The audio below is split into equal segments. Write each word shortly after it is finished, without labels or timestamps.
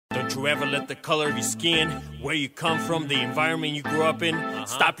you ever let the color of your skin, where you come from, the environment you grew up in,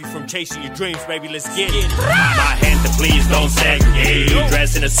 stop you from chasing your dreams, baby, let's get it. My hand to please don't segregate.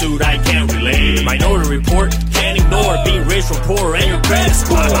 Dressed in a suit, I can't relate. Minority report, can't ignore being raised from poor and your credit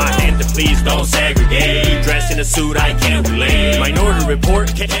score. My hand to please don't segregate. Dressed in a suit, I can't relate. Minority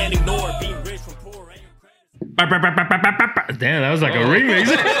report, can't ignore being raised from poor and your credit. Damn, that was like a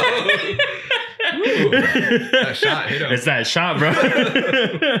remix. That shot hit him. It's that shot, bro.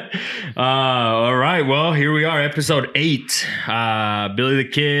 All right, well, here we are, episode 8. Billy the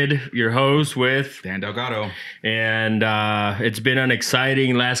Kid, your host with Dan Delgado. And it's been an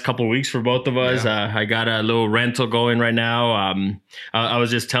exciting last couple of weeks for both of us. Yeah. I got a little rental going right now. I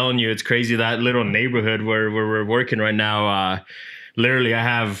was just telling you, it's crazy, that little neighborhood where we're working right now. Literally, I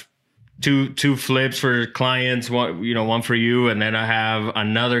have two flips for clients, one for you, and then I have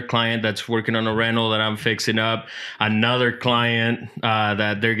another client that's working on a rental that I'm fixing up, another client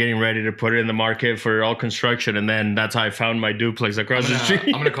that they're getting ready to put it in the market for all construction, and then that's how I found my duplex across the street.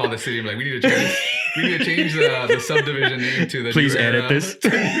 I'm gonna call the city and be like, we need to change the subdivision name to the Please new edit era. this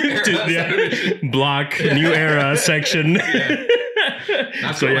to block new era section. Yeah.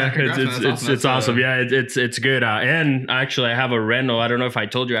 That's So cool, yeah, man. Congrats, man. That's it's awesome. That's, Yeah, it's good. And actually, I have a rental. I don't know if I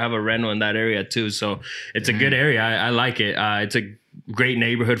told you, I have a rental in that area too. So it's a good area. I like it. It's a great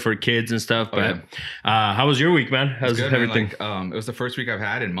neighborhood for kids and stuff. But how was your week, man? How's good, everything? Man. Like, it was the first week I've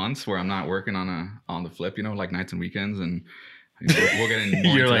had in months where I'm not working on the flip, like nights and weekends, and we'll get in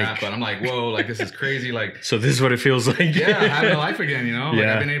more You're into like, that. But I'm like, whoa, like this is crazy. Like, so this is what it feels like. yeah, having a life again, Like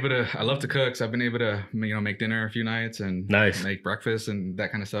Yeah. I've been able to. I love to cook, so I've been able to, make dinner a few nights and Nice. make breakfast and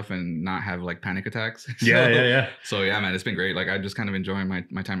that kind of stuff, and not have like panic attacks. Yeah. So yeah, man, it's been great. Like I'm just kind of enjoying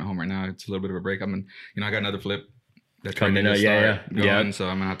my time at home right now. It's a little bit of a break. I got another flip that's Coming ready to up, start yeah. going, so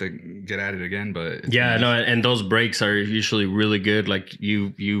I'm gonna have to get at it again. But it's Yeah, been no, nice. and those breaks are usually really good. Like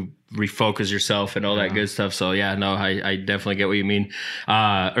you refocus yourself and all that good stuff. So yeah, no, I definitely get what you mean.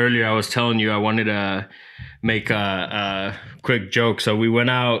 Earlier I was telling you I wanted to make a quick joke. So we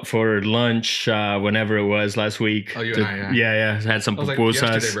went out for lunch whenever it was last week. Oh, you and I, yeah. Had some I was like, pupusas.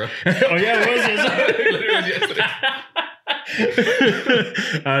 yesterday, bro. Oh yeah, it was yesterday. Literally was yesterday.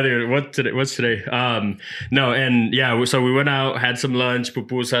 Dude, what's today? No, and yeah, so we went out, had some lunch,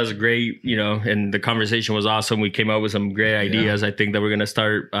 pupusas, great, and the conversation was awesome. We came up with some great ideas. I think that we're gonna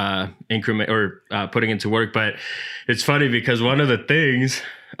start putting into work. But it's funny because one of the things,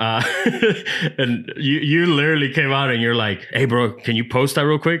 and you literally came out and you're like, "Hey, bro, can you post that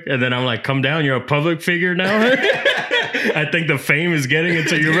real quick?" And then I'm like, "Come down, you're a public figure now." I think the fame is getting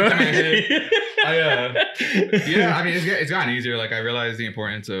into you, bro. It's gotten easier. Like I realized the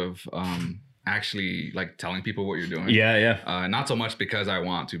importance of actually like telling people what you're doing. Yeah. Not so much because I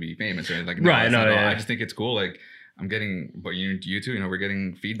want to be famous or anything. Like, Right, it's no, not at all. yeah. I just think it's cool. Like I'm getting, but you too. We're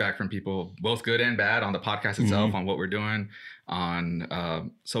getting feedback from people, both good and bad, on the podcast itself, on what we're doing.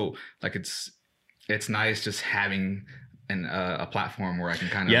 So like it's nice just having a platform where I can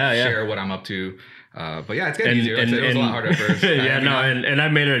kind of share what I'm up to. But yeah, it's getting easier. Like it was a lot harder at first. And I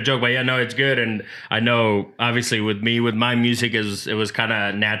made it a joke, but yeah, no, it's good. And I know, obviously, with my music, it was kind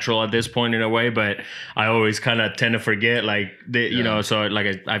of natural at this point in a way, but I always kind of tend to forget, so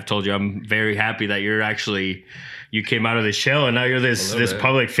like I've told you, I'm very happy that you came out of the shell and now you're this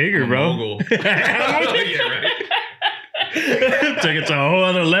public figure, bro. Mogul. Yeah, right. Took it to a whole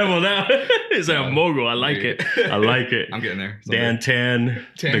other level now. It's like a mogul. I like it. I'm getting there. Dan Tan,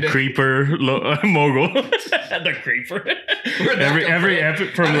 the Dan. Creeper mogul. The Creeper.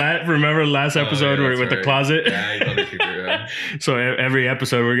 Remember the last episode with the closet? Yeah, you called the Creeper, yeah. So every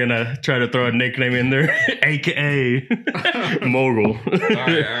episode we're gonna try to throw a nickname in there, aka mogul. All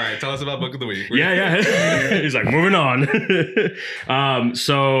right. Tell us about Book of the Week. Yeah. He's like, moving on.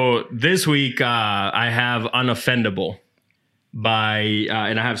 So this week I have Unoffendable by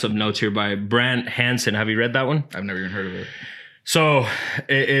and I have some notes here by Brant Hansen. Have you read that one? I've never even heard of it. So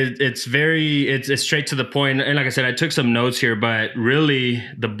it's straight to the point. And like I said, I took some notes here, but really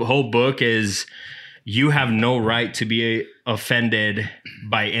the whole book is you have no right to be offended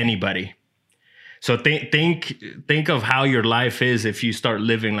by anybody. So think of how your life is if you start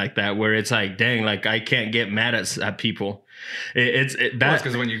living like that, where it's like, dang, like I can't get mad at people. That's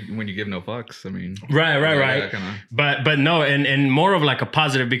because when you give no fucks, I mean, right. Kinda. But no, and more of like a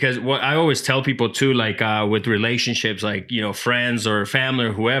positive, because what I always tell people too, like with relationships, like friends or family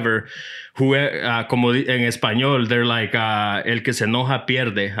or whoever, como en español, they're like el que se enoja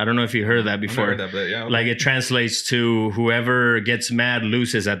pierde. I don't know if you heard that before. I've heard that, but yeah, okay. Like it translates to whoever gets mad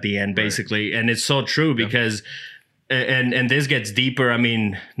loses at the end, basically, and it's so true because. And this gets deeper. I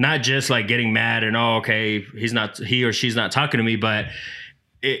mean, not just like getting mad and he or she's not talking to me, but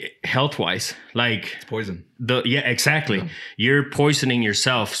health wise, like It's poison. Exactly. Yeah. You're poisoning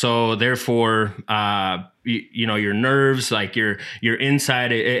yourself. So therefore, your nerves, like your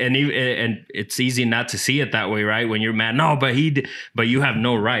inside, and it's easy not to see it that way, right? When you're mad, no, but you have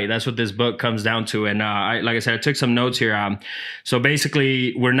no right. That's what this book comes down to. And like I said, I took some notes here. So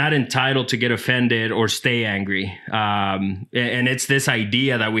basically, we're not entitled to get offended or stay angry. And it's this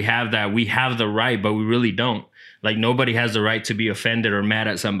idea that we have the right, but we really don't. Like nobody has the right to be offended or mad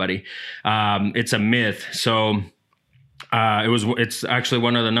at somebody. It's a myth. So it's actually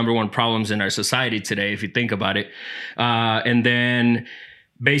one of the number one problems in our society today, if you think about it. And then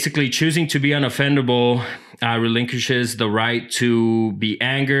basically choosing to be unoffendable relinquishes the right to be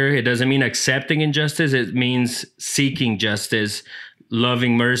angry. It doesn't mean accepting injustice. It means seeking justice,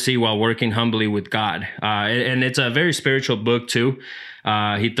 loving mercy while working humbly with God. And it's a very spiritual book too.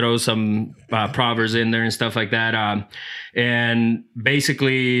 He throws some proverbs in there and stuff like that. And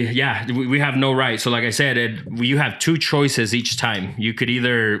basically, we have no right. So like I said, you have two choices each time. You could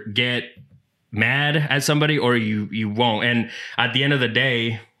either get mad at somebody or you won't. And at the end of the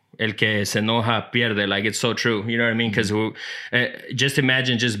day, el que se enoja pierde. Like, it's so true. You know what I mean? Because just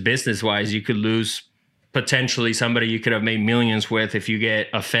imagine, just business wise, you could lose potentially somebody you could have made millions with if you get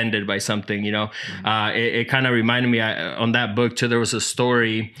offended by something, you know. It kind of reminded me on that book too, there was a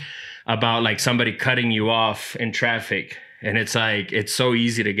story about like somebody cutting you off in traffic, and it's like, it's so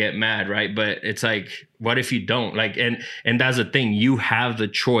easy to get mad, right? But it's like, what if you don't? Like, and that's the thing, you have the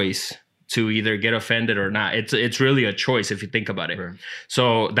choice to either get offended or not. It's really a choice if you think about it. Right.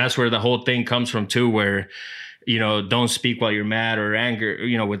 So that's where the whole thing comes from too, where, you know, don't speak while you're mad or anger,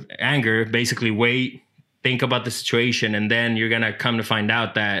 you know, with anger, basically wait, think about the situation, and then you're going to come to find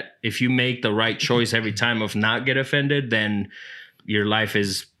out that if you make the right choice every time of not get offended, then your life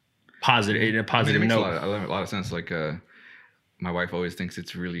is positive, in a positive note. A lot of sense. Like, my wife always thinks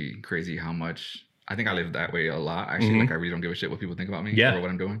it's really crazy how much, I think I live that way a lot. Actually, like I really don't give a shit what people think about me or what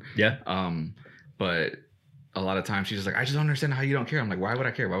I'm doing. Yeah. But a lot of times she's just like, I just don't understand how you don't care. I'm like, why would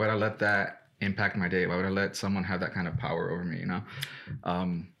I care? Why would I let that impact my day? Why would I let someone have that kind of power over me, you know?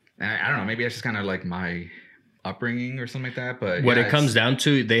 And I don't know, maybe it's just kind of like my upbringing or something like that. But what it comes down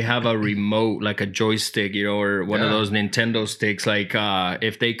to, they have a remote, like a joystick, you know, or one of those Nintendo sticks. Like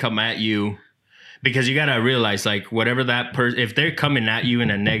if they come at you, because you got to realize, like, whatever that person, if they're coming at you in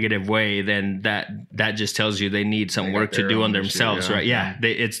a negative way, then that just tells you they need some work to do on themselves, right? Yeah,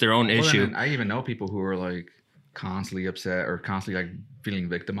 it's their own issue. I even know people who are like constantly upset or constantly like feeling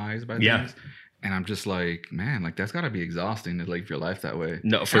victimized by things. And I'm just like, man, like that's got to be exhausting to live your life that way.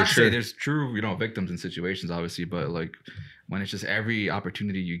 No, for sure. There's true, you know, victims in situations, obviously, but like when it's just every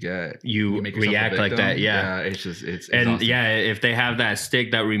opportunity you get, you make react like that. Yeah, it's exhausting. And if they have that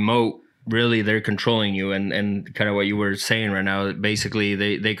stick, that remote, really they're controlling you. And kind of what you were saying right now, basically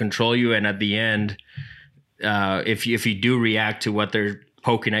they control you. And at the end, if you do react to what they're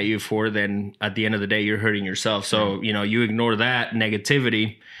poking at you for, then at the end of the day, you're hurting yourself. So, you know, you ignore that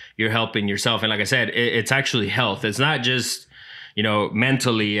negativity, you're helping yourself. And like I said, it's actually health. It's not just, you know,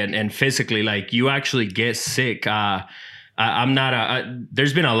 mentally and physically, like you actually get sick. There's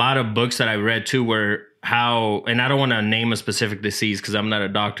been a lot of books that I read too, where and I don't want to name a specific disease because I'm not a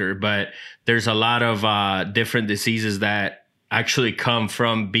doctor, but there's a lot of different diseases that actually come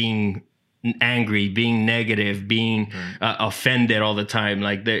from being angry, being negative, being offended all the time.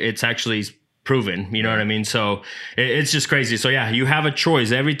 Like it's actually proven, you know what I mean? So it's just crazy. So yeah, you have a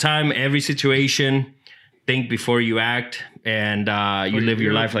choice every time, every situation. Think before you act, and you live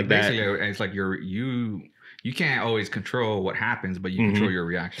your life like that. It's like you can't always control what happens, but you control your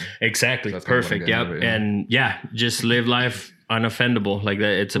reaction. Exactly. So perfect. Yep. And just live life unoffendable like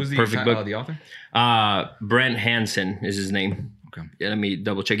that. It's Who's a perfect book. The author? Brent Hansen is his name. Okay. Yeah, let me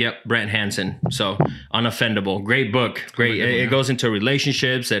double check. Yep, Brent Hansen. So Unoffendable. Great book. Great. It goes into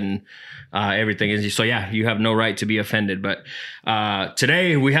relationships and everything. So yeah, you have no right to be offended. But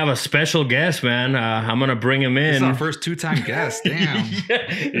today we have a special guest, man. I'm gonna bring him in. It's our first 2-time guest. Damn.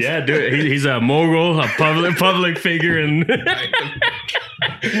 yeah, dude. He's a mogul, a public figure, and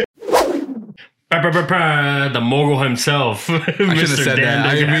the mogul himself. I should have said that.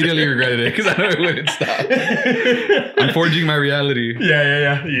 I immediately regretted it because I know it wouldn't stop. I'm forging my reality.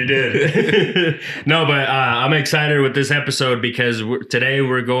 Yeah. You did. No, but I'm excited with this episode because today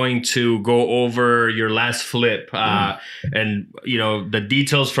we're going to go over your last flip and, you know, the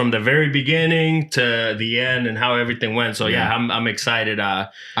details from the very beginning to the end and how everything went. So yeah, I'm excited.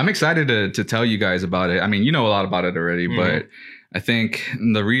 I'm excited to tell you guys about it. I mean, you know a lot about it already, but I think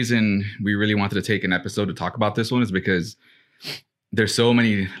the reason we really wanted to take an episode to talk about this one is because there's so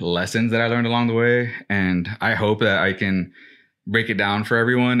many lessons that I learned along the way. And I hope that I can break it down for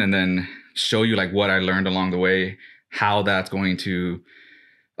everyone and then show you like what I learned along the way, how that's going to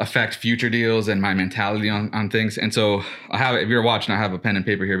affect future deals and my mentality on things. And so if you're watching, I have a pen and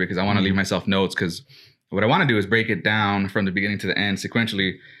paper here because I want to leave myself notes, because what I want to do is break it down from the beginning to the end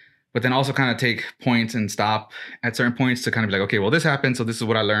sequentially, but then also kind of take points and stop at certain points to kind of be like, okay, well, this happened, so this is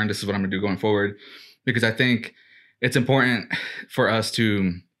what I learned. This is what I'm gonna do going forward. Because I think it's important for us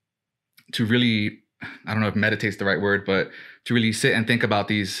to really, I don't know if meditate's the right word, but to really sit and think about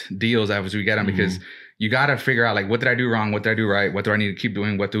these deals as we get them, because you got to figure out like, what did I do wrong? What did I do right? What do I need to keep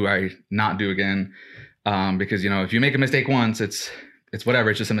doing? What do I not do again? Because, if you make a mistake once, it's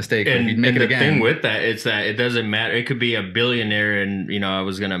whatever. It's just a mistake. And, if you make it the again, thing with that, it's that it doesn't matter. It could be a billionaire, and I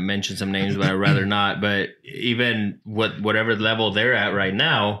was gonna mention some names, but I'd rather not. But even whatever level they're at right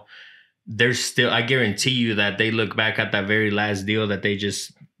now, there's still. I guarantee you that they look back at that very last deal that they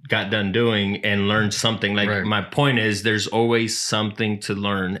just got done doing and learned something. Like my point is, there's always something to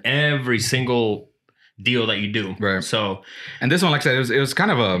learn every single deal that you do. Right. So, and this one, like I said, it was kind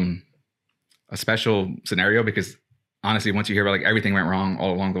of a special scenario because honestly, once you hear about like everything went wrong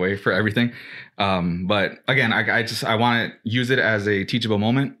all along the way for everything. But again, I want to use it as a teachable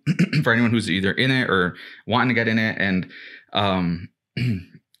moment for anyone who's either in it or wanting to get in it. And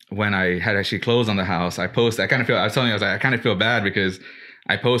when I had actually closed on the house, I kind of feel bad because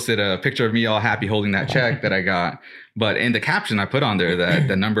I posted a picture of me all happy holding that check that I got. But in the caption I put on there that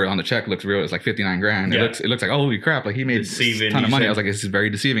the number on the check looks real. It's like 59 grand. Yeah. It looks like, oh, holy crap. Like he made a ton of money. I was like, this is very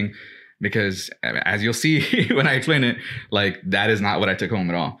deceiving. Because as you'll see when I explain it, like that is not what I took home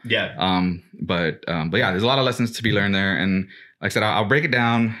at all. Yeah. But yeah, there's a lot of lessons to be learned there. And like I said, I'll break it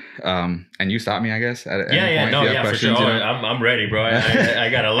down. And you stop me, I guess. At any point For sure. I'm ready, bro. I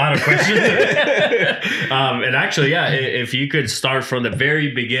got a lot of questions. And actually, if you could start from the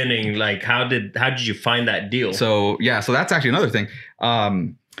very beginning, like how did you find that deal? So that's actually another thing.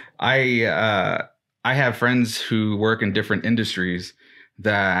 I have friends who work in different industries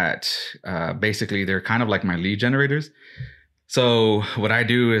that basically they're kind of like my lead generators. So what I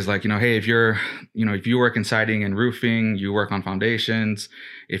do is like, hey, if you work in siding and roofing, you work on foundations,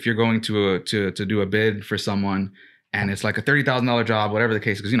 if you're going to do a bid for someone and it's like a $30,000 job, whatever the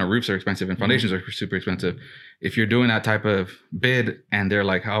case, because roofs are expensive and foundations are super expensive. If you're doing that type of bid and they're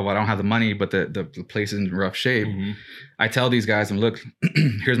like, oh, well, I don't have the money, but the place is in rough shape. I tell these guys, and look,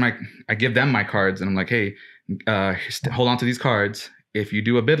 I give them my cards and I'm like, hey, hold on to these cards. If you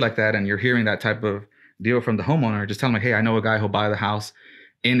do a bid like that and you're hearing that type of deal from the homeowner, just tell them like, hey, I know a guy who'll buy the house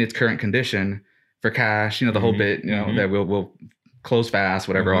in its current condition for cash, the whole bit, that we'll close fast,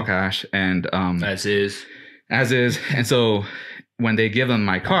 whatever, all cash. And as is. And so when they give them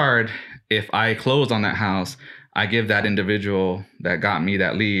my card, if I close on that house, I give that individual that got me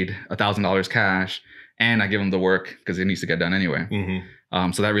that lead $1,000 cash, and I give them the work because it needs to get done anyway.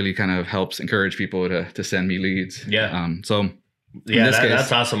 So that really kind of helps encourage people to send me leads. Yeah.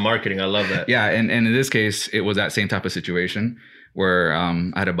 That's awesome marketing. I love that. Yeah, and in this case, it was that same type of situation where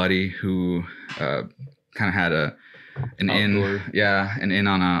I had a buddy who kind of had an in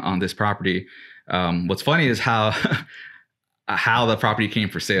on this property. What's funny is how the property came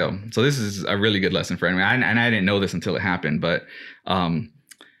for sale. So this is a really good lesson for anyone. And I didn't know this until it happened, but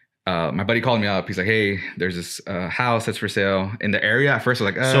my buddy called me up. He's like, hey, there's this house that's for sale in the area. At first I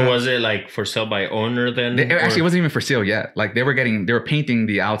was like, so was it like for sale by owner then? It actually wasn't even for sale yet. Like they were painting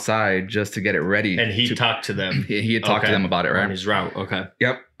the outside just to get it ready. And he talked to them. He had talked to them about it, right? On his route. Okay.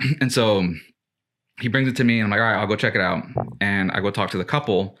 Yep. And so he brings it to me and I'm like, all right, I'll go check it out. And I go talk to the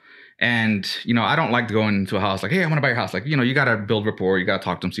couple. And, I don't like to go into a house like, hey, I want to buy your house. Like, you got to build rapport. You got to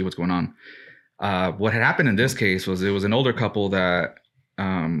talk to them, see what's going on. What had happened in this case was it was an older couple that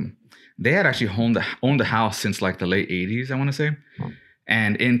they had actually owned the house since like the late 80s, I want to say.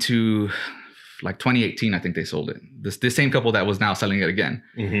 And into like 2018, I think they sold it. This same couple that was now selling it again.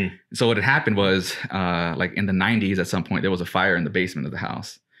 So what had happened was like in the 90s at some point, there was a fire in the basement of the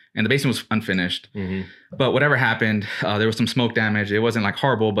house. And the basement was unfinished. But whatever happened, there was some smoke damage. It wasn't like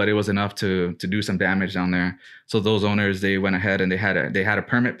horrible, but it was enough to do some damage down there. So those owners, they went ahead and they had a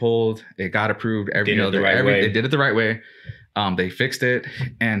permit pulled. It got approved. They did it the right way. They fixed it.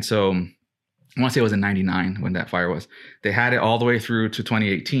 And so I want to say it was in 99 when that fire was. They had it all the way through to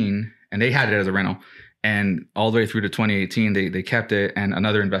 2018 and they had it as a rental. And all the way through to 2018, they kept it, and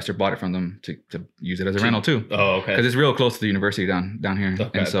another investor bought it from them to use it as a rental too. Oh, okay. Because it's real close to the university down here,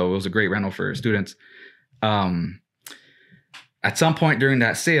 okay. And so it was a great rental for students. At some point during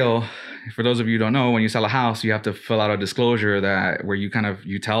that sale, for those of you who don't know, when you sell a house, you have to fill out a disclosure where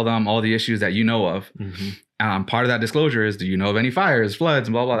you tell them all the issues that you know of. Part of that disclosure is, do you know of any fires, floods,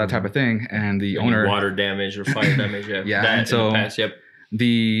 blah, blah, that type of thing. And the owner, water damage or fire damage. Yeah. Yeah. That And so in the past, yep.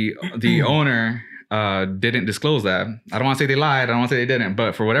 the owner didn't disclose that. I don't want to say they lied. I don't want to say they didn't,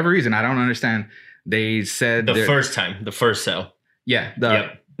 but for whatever reason, I don't understand. They said the first sale. Yeah.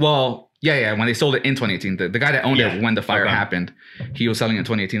 Yep. Well, yeah. When they sold it in 2018, the guy that owned it when the fire happened, he was selling it in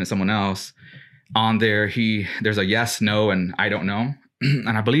 2018 to someone else. On there, there's a yes, no, and I don't know. And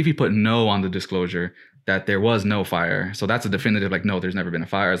I believe he put no on the disclosure that there was no fire. So that's a definitive, like, no, there's never been a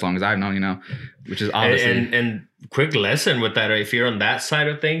fire as long as I've known, which is obviously. And quick lesson with that, right? If you're on that side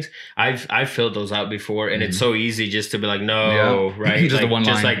of things, I've filled those out before, and it's so easy just to be like, no, right? Just like, the one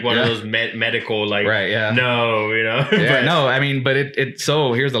line. Just like one of those medical, like, right, yeah. No, Yeah, but, no, I mean, but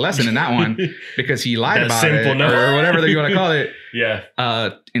so here's the lesson in that one, because he lied about simple it, no. or whatever you want to call it. Yeah.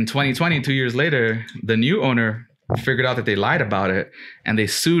 In 2020, 2 years later, the new owner figured out that they lied about it, and they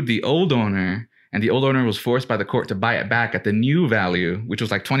sued the old owner. And the old owner was forced by the court to buy it back at the new value, which was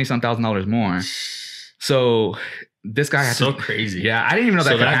like $20,000 more. So this guy had crazy. Yeah, I didn't even know that.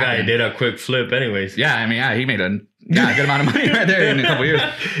 So could that happen. Guy did a quick flip, anyways. Yeah, I mean, he made a good amount of money right there in a couple of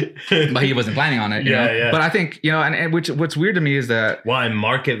years, but he wasn't planning on it. You know? Yeah. But I think and what's weird to me is that and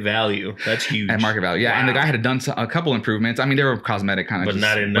market value, that's huge. At market value, yeah. Wow. And the guy had done a couple improvements. I mean, they were cosmetic kind of, but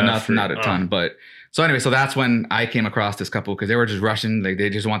not enough, not a ton, but. So anyway, so that's when I came across this couple, because they were just rushing. Like, they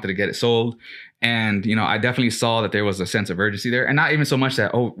just wanted to get it sold. And, I definitely saw that there was a sense of urgency there. And not even so much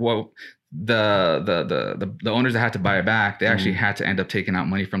that, the owners that had to buy it back, they actually had to end up taking out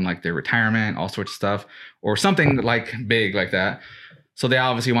money from like their retirement, all sorts of stuff, or something like big like that. So they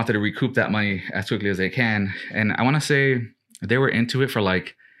obviously wanted to recoup that money as quickly as they can. And I want to say they were into it for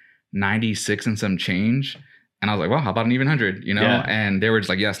like 96 and some change. And I was like, well, how about an even 100, Yeah. And they were just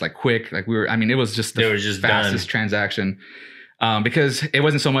like, yes, like quick. Like it was just the fastest transaction. Because it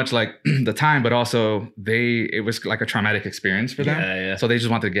wasn't so much like the time, but also it was like a traumatic experience for them. Yeah. So they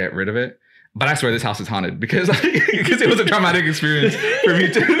just wanted to get rid of it. But I swear this house is haunted because it was a traumatic experience for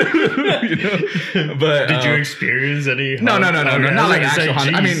me too. But did you experience any? No, not like actual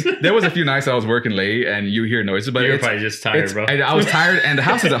haunted. I mean, there was a few nights I was working late and you hear noises, but you're probably just tired, bro. I was tired, and the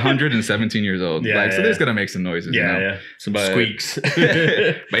house is 117 years old. So there's gonna make some noises. Yeah. Some squeaks.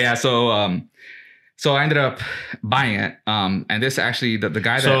 But yeah, so I ended up buying it. And this actually the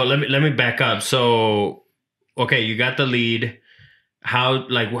guy that. So let me back up. So okay, you got the lead. How'd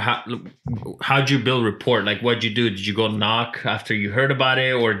you build rapport? Like, what'd you do? Did you go knock after you heard about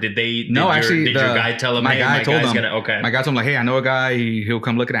it, or did your guy tell him? My guy told him. Okay. My guy told him like, hey, I know a guy. He'll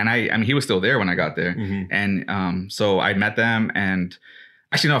come look at it. And I mean, he was still there when I got there, and so I met them. And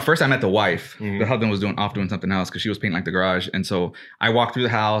actually, no, first I met the wife. The husband was off doing something else because she was painting like the garage. And so I walked through the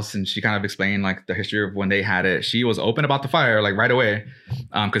house, and she kind of explained like the history of when they had it. She was open about the fire like right away,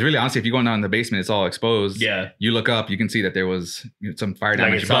 because really, honestly, if you go down in the basement, it's all exposed. Yeah, you look up, you can see that there was some fire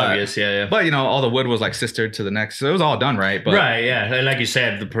damage. Like it's obvious, yeah. But all the wood was like sistered to the next, so it was all done right. But, right, yeah, and like you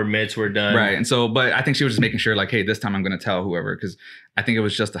said, the permits were done. Right, and so, but I think she was just making sure like, hey, this time I'm going to tell whoever, because I think it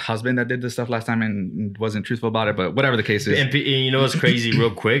was just the husband that did this stuff last time and wasn't truthful about it. But whatever the case is, and you know what's crazy,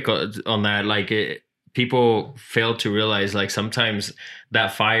 real quick on that, like people fail to realize like sometimes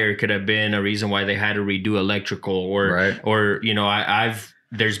that fire could have been a reason why they had to redo electrical or I've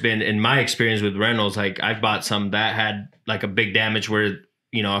there's been in my experience with rentals, like I've bought some that had like a big damage where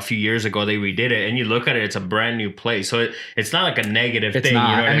a few years ago they redid it, and you look at it, it's a brand new place. So it's not like a negative thing. Not.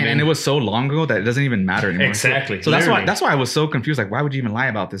 You know what I mean? And it was so long ago that it doesn't even matter anymore. Exactly. So that's why I was so confused. Like, why would you even lie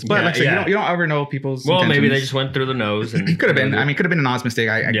about this? But you don't ever know people's intentions. Maybe they just went through the nose. And could have been. I mean, could have been an honest mistake.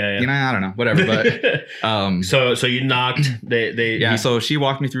 I don't know. Whatever. But so you knocked. So she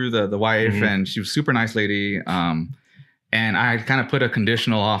walked me through the wife, and she was a super nice lady. And I kind of put a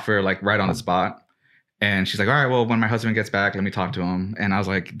conditional offer like right on the spot. And she's like, all right, well, when my husband gets back, let me talk to him. And I was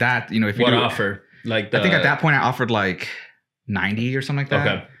like, if you what offer? Like, I think at that point I offered like 90 or something like that.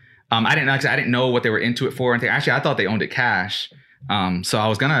 Okay. I didn't know what they were into it for. And actually, I thought they owned it cash. So I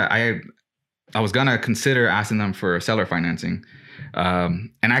was gonna consider asking them for seller financing.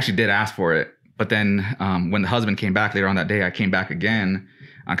 And I actually did ask for it. But then when the husband came back later on that day, I came back again.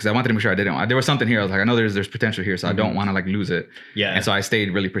 Because I wanted to make sure I didn't. There was something here. I was like, I know there's potential here, so I don't want to like lose it. Yeah. And so I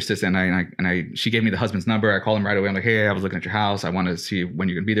stayed really persistent. She gave me the husband's number. I called him right away. I'm like, hey, I was looking at your house. I want to see when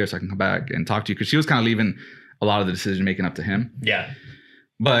you're gonna be there so I can come back and talk to you. Because she was kind of leaving a lot of the decision making up to him. Yeah.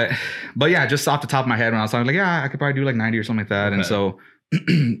 But yeah, just off the top of my head when I was talking, like, yeah, I could probably do like 90 or something like that. Okay. And so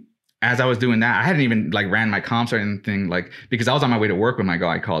as I was doing that, I hadn't even like ran my comps or anything, like, because I was on my way to work when my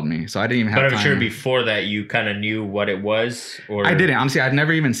guy called me. So I didn't even have time. But I'm sure before that you kind of knew what it was, or I didn't. Honestly, I'd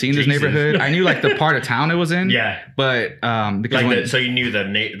never even seen this neighborhood. I knew like the part of town it was in. Yeah. But because like so you knew the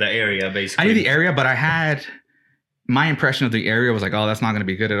area basically. I knew the area, but I had my impression of the area was like, oh, that's not going to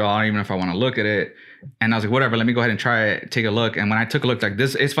be good at all, even if I want to look at it. And I was like, whatever, let me go ahead and try it, take a look. And when I took a look, like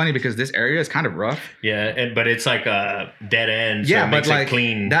this, it's funny because this area is kind of rough. Yeah, but it's like a dead end. So yeah, it but makes like it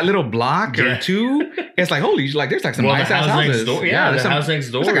clean. that little block or two, it's like, holy, like there's like some nice ass houses. There's the house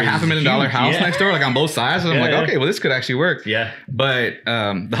next door. It's like a $500,000 house next door, like on both sides. And I'm like, okay, well, this could actually work. Yeah. But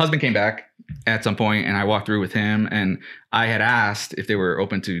the husband came back at some point and I walked through with him and I had asked if they were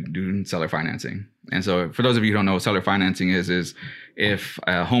open to doing seller financing. And so for those of you who don't know what seller financing is if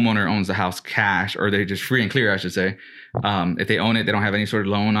a homeowner owns the house cash, or they just free and clear, I should say, if they own it, they don't have any sort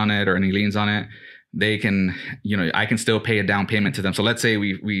of loan on it or any liens on it, they can, I can still pay a down payment to them. So let's say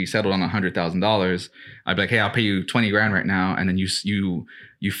we settled on $100,000. I'd be like, hey, I'll pay you 20 grand right now. And then you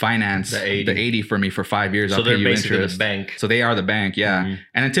finance the 80 for me for 5 years. I'll pay you interest. The bank. So they are the bank. Yeah. Mm-hmm.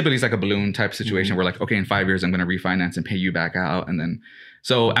 And then typically it's like a balloon type situation where like, okay, in 5 years, I'm going to refinance and pay you back out. And then,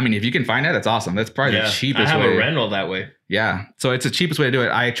 so, I mean, if you can find that, that's awesome. That's probably the cheapest way. I have a rental that way. Yeah. So it's the cheapest way to do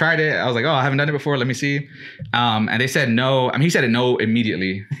it. I tried it. I was like, oh, I haven't done it before. Let me see. And they said no. I mean, he said no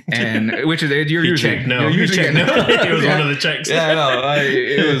immediately. And which is, you're usually checked no. You checked no. It was one of the checks. Yeah, no.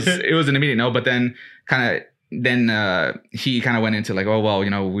 It was an immediate no. But then he kind of went into like, oh,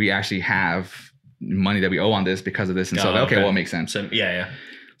 well, we actually have money that we owe on this because of this. And so, okay, well, it makes sense. So, yeah.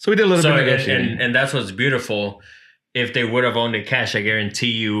 So we did a little bit of negotiating. And that's what's beautiful. If they would have owned it cash, I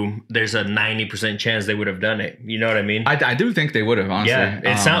guarantee you there's a 90% chance they would have done it. You know what I mean? I do think they would have, honestly. Yeah,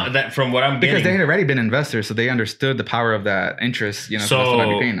 it sounds that from what I'm getting. Because they had already been investors, so they understood the power of that interest, so that's what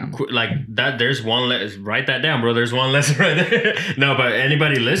I'd be paying them. Like that, there's one, write that down, bro. There's one lesson right there. No, but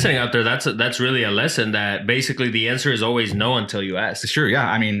anybody listening out there, that's really a lesson that basically the answer is always no until you ask. Sure, yeah.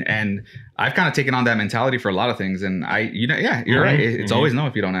 I mean, and I've kind of taken on that mentality for a lot of things. And you're right. It's always no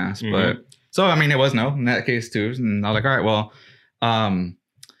if you don't ask. But so, I mean, it was no in that case too. And I was like, all right, well,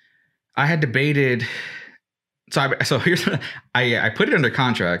 I had debated. So here's, I put it under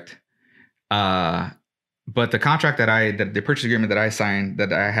contract. But the contract the purchase agreement that I signed,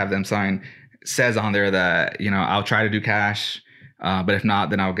 that I have them sign, says on there that, I'll try to do cash. But if not,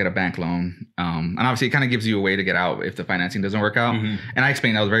 then I'll get a bank loan. And obviously it kind of gives you a way to get out if the financing doesn't work out. And I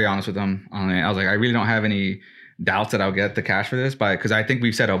explained, I was very honest with them on it. I was like, I really don't have any doubts that I'll get the cash for this because I think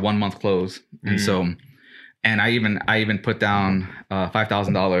we've set a 1 month close. And so, and I even put down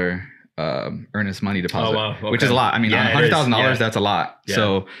 $5,000 earnest money deposit, okay. Which is a lot. I mean, $100,000, that's a lot. Yeah.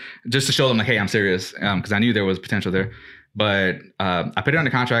 So just to show them like, hey, I'm serious. Cause I knew there was potential there, but I put it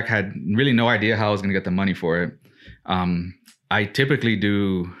under contract, had really no idea how I was going to get the money for it. I typically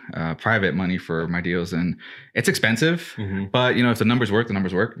do private money for my deals, and it's expensive. But if the numbers work, the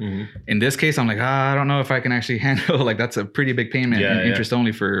numbers work. In this case, I'm like, I don't know if I can actually handle like that's a pretty big payment, and interest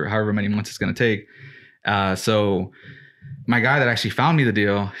only for however many months it's going to take. So my guy that actually found me the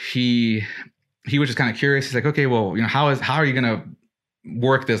deal, he was just kind of curious. He's like, okay, well, how are you going to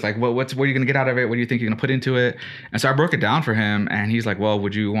work this? Like, what are you going to get out of it? What do you think you're going to put into it? And so I broke it down for him, and he's like, well,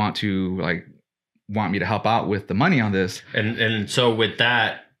 would you want me to help out with the money on this? And so with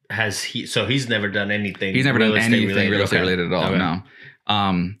that, he's never done anything. He's never done anything real estate related at all. Okay. No.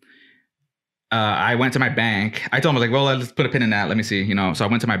 I went to my bank. I told him, I was like, well, let's put a pin in that. Let me see, So I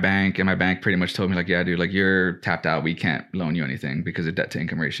went to my bank, and my bank pretty much told me like, yeah, dude, like you're tapped out. We can't loan you anything because of debt to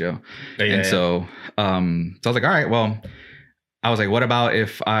income ratio. So I was like, all right, well, I was like, what about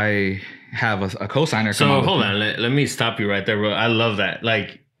if I have a co-signer? So hold on, let me stop you right there, bro. I love that.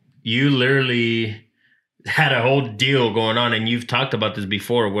 Like, you literally had a whole deal going on, and you've talked about this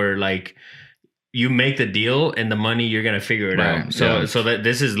before where like you make the deal and the money, you're going to figure it out. So that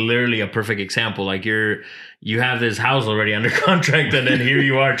this is literally a perfect example. Like you have this house already under contract, and then here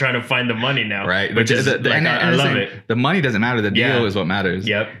you are trying to find the money now. Right. Which is I love it. The money doesn't matter. The deal is what matters.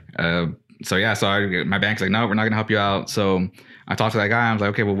 Yep. So my bank's like, no, we're not going to help you out. So I talked to that guy. I was like,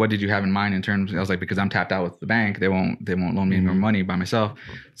 okay, well, what did you have in mind in terms? I was like, because I'm tapped out with the bank, they won't loan me any more money by myself.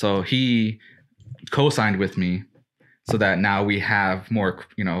 So he co-signed with me, so that now we have more,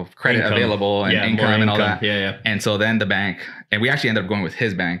 credit available and income and all that. Yeah. And so then the bank, and we actually ended up going with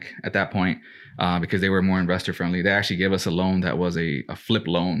his bank at that point because they were more investor friendly. They actually gave us a loan that was a flip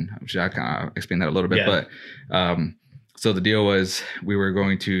loan, which I kind of explained that a little bit. Yeah. But so the deal was we were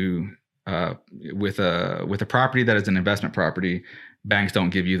going to. With a property that is an investment property, banks don't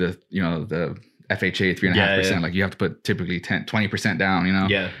give you the FHA 3.5%. Like you have to put typically 20% down, you know?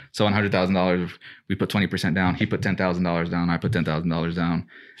 Yeah. So on $100,000, we put 20% down. He put $10,000 down. I put $10,000 down.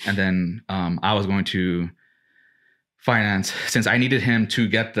 And then I was going to finance, since I needed him to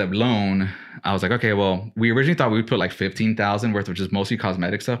get the loan. I was like, okay, well, we originally thought we would put like $15,000 worth of just mostly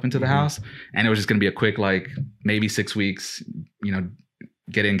cosmetic stuff into the house. And it was just going to be a quick, like maybe 6 weeks, you know,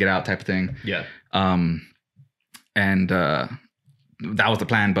 get in, get out type of thing. Yeah. And that was the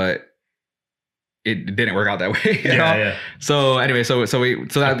plan, but it didn't work out that way. Yeah. So anyway, so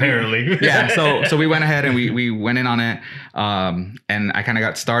that apparently, So we went ahead and we went in on it. And I kind of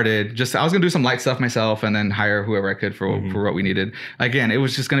got started. I was gonna do some light stuff myself, and then hire whoever I could for what we needed. Again, it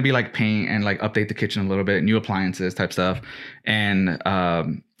was just gonna be like paint and like update the kitchen a little bit, new appliances type stuff, and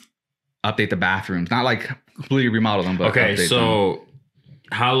update the bathrooms. Not like completely remodel them, but okay. Update so them.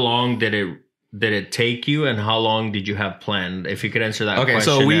 How long did it take you, and how long did you have planned? If you could answer that question. Okay,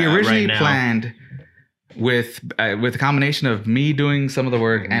 so we originally right planned with a combination of me doing some of the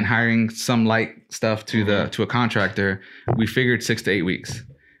work and hiring some light stuff to a contractor. We figured 6 to 8 weeks.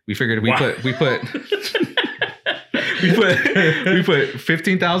 We figured we put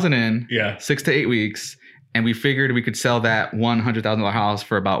 15,000 in 6 to 8 weeks, and we figured we could sell that $100,000 house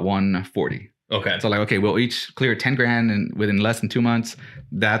for about 140. Okay. So like, okay, we'll each clear 10 grand and within less than 2 months.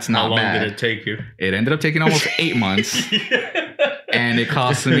 That's not bad. How long did it take you? It ended up taking almost 8 months. And it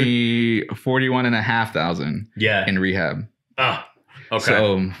cost me $41,500 in rehab. Ah, okay.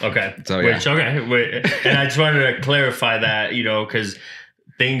 So yeah. And I just wanted to clarify that, you know, because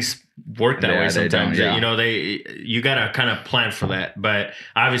things work that way sometimes. You know, you gotta kind of plan for that. But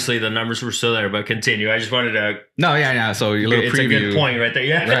obviously the numbers were still there. But continue. I just wanted to. No, yeah. So a little it's preview. a good point right there.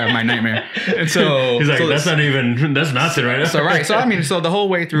 Yeah, right, my nightmare. And so he's like, that's nothing right now. So right. So I mean, so the whole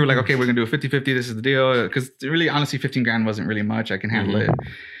way through, like, okay, we're gonna do a 50-50. This is the deal, because really, honestly, 15 grand wasn't really much. I can handle it.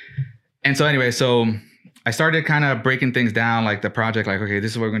 And so anyway, so I started kind of breaking things down, like the project, like, okay,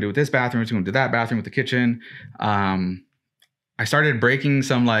 this is what we're gonna do with this bathroom. We're gonna do that bathroom with the kitchen. I started breaking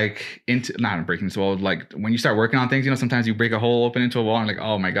some like not breaking this wall, like when you start working on things, you know, sometimes you break a hole open into a wall and like,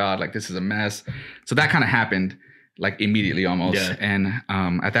 oh my God, like this is a mess. So that kind of happened like immediately almost. Yeah. And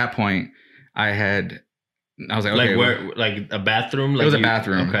at that point I was like, okay. Like where, like a bathroom? Like it was a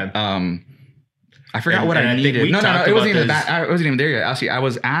bathroom. Okay. I forgot what I needed. No, it wasn't even that. I wasn't even there yet. Actually, I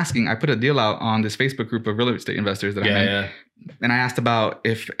was asking, I put a deal out on this Facebook group of real estate investors that I'm in. Yeah. And I asked about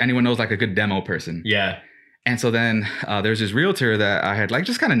if anyone knows like a good demo person. Yeah. And so then there's this realtor that I had like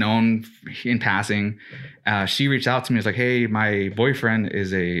just kind of known in passing. She reached out to me. Was like, hey, my boyfriend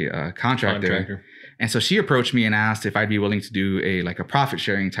is a contractor. And so she approached me and asked if I'd be willing to do a profit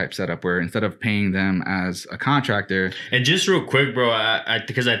sharing type setup where instead of paying them as a contractor. And just real quick, bro,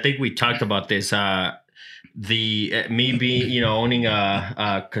 because I think we talked about this. Me being, you know, owning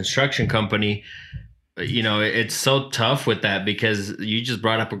a construction company. You know, it's so tough with that because you just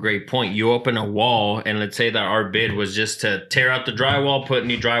brought up a great point. You open a wall and let's say that our bid was just to tear out the drywall, put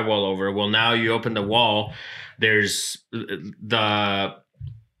new drywall over. Well, now you open the wall, there's the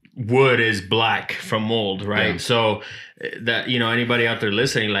wood is black from mold, right? Yeah. So that, you know, anybody out there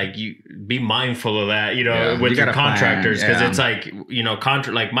listening, like you be mindful of that, you know, with your contractors, because it's like, you know,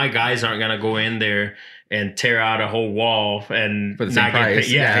 like my guys aren't going to go in there and tear out a whole wall and for the same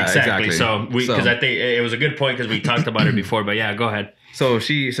price. Yeah, exactly. So because I think it was a good point because we talked about it before, but yeah, go ahead. So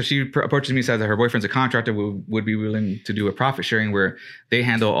she approaches me, says that her boyfriend's a contractor, would be willing to do a profit sharing where they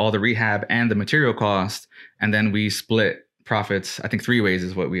handle all the rehab and the material cost, and then we split profits. I think 3 ways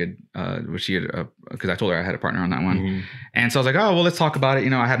is what we had, what she had, because I told her I had a partner on that one. Mm-hmm. And so I was like, oh, well, let's talk about it. You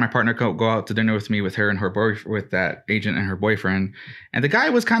know, I had my partner go out to dinner with me, with her and her with that agent and her boyfriend. And the guy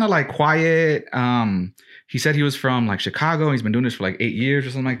was kind of like quiet. He said he was from like Chicago. He's been doing this for like 8 years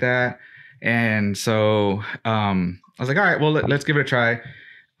or something like that. And so I was like, all right, well, let's give it a try.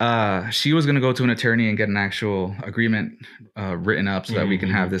 She was going to go to an attorney and get an actual agreement written up so that we can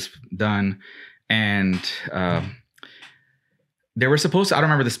have this done. And they were supposed to, I don't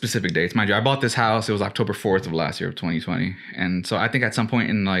remember the specific dates, mind you. I bought this house. It was October 4th of last year of 2020. And so I think at some point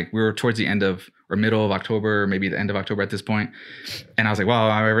in like, we were towards the end of, or middle of October, maybe the end of October at this point. And I was like, wow,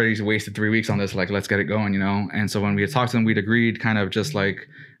 I already wasted 3 weeks on this. Like, let's get it going, you know? And so when we had talked to them, we'd agreed kind of just like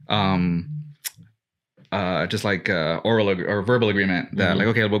oral or verbal agreement that like,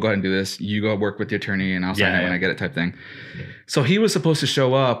 okay, we'll go ahead and do this. You go work with the attorney and I'll sign it when I get it type thing. So he was supposed to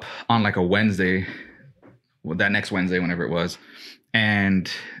show up on like a Wednesday, that next Wednesday, whenever it was. And,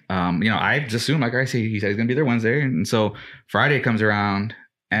 you know, I just assumed, like I say, he said he's going to be there Wednesday. And so Friday comes around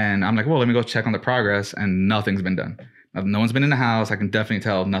and I'm like, well, let me go check on the progress. And nothing's been done. No one's been in the house. I can definitely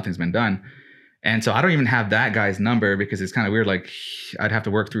tell nothing's been done. And so I don't even have that guy's number because it's kind of weird. Like I'd have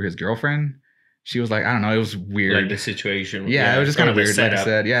to work through his girlfriend she was like, I don't know, it was weird. Like the situation. Yeah, it was just kind of weird, like I setup.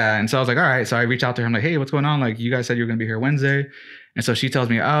 said. Yeah. And so I was like, all right. So I reached out to her. I'm like, hey, what's going on? Like, you guys said you were going to be here Wednesday. And so she tells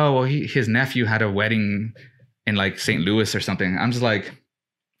me, oh, well, his nephew had a wedding in like St. Louis or something. I'm just like,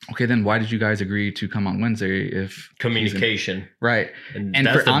 okay, then why did you guys agree to come on Wednesday if communication? Right. And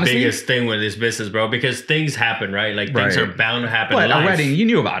that's the biggest thing with this business, bro, because things happen, right? Like things are bound to happen. But in life. A wedding, you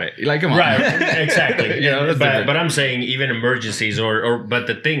knew about it. Like, come on. Right. Exactly. But I'm saying even emergencies but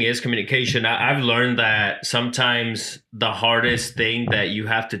the thing is communication. I've learned that sometimes the hardest thing that you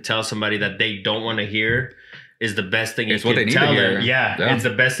have to tell somebody that they don't want to hear is the best thing you could tell them. Yeah, it's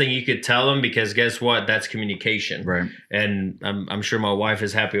the best thing you could tell them, because guess what? That's communication. Right. And I'm sure my wife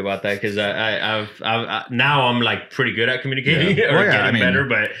is happy about that, because I've now I'm like pretty good at communicating or getting better.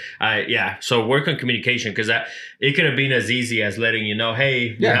 But so work on communication, because it could have been as easy as letting you know,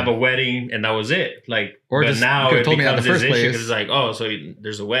 hey, we have a wedding, and that was it. Like, or but just now it becomes this issue, because place. it's like, oh, so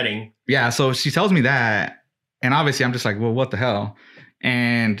there's a wedding. Yeah. So she tells me that, and obviously I'm just like, well, what the hell?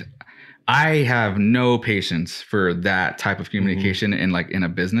 And I have no patience for that type of communication in a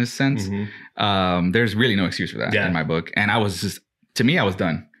business sense. There's really no excuse for that in my book. And I was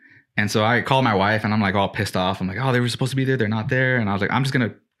done. And so I called my wife, and I'm like all pissed off. I'm like, oh, they were supposed to be there. They're not there. And I was like, I'm just going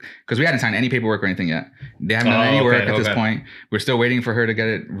to, because we hadn't signed any paperwork or anything yet. They haven't done any work at this point. We're still waiting for her to get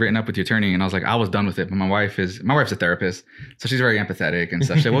it written up with the attorney. And I was like, I was done with it. But my wife's a therapist, so she's very empathetic and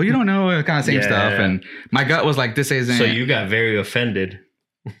stuff. She's like, well, you don't know, kind of same stuff. And my gut was like, this isn't. So you got very offended.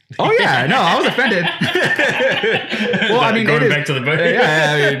 Oh yeah, no, I was offended. Well, I mean, going back to the book.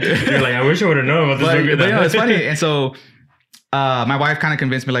 Yeah, I mean, you're like, I wish I would have known about this book. But it's funny. And so my wife kind of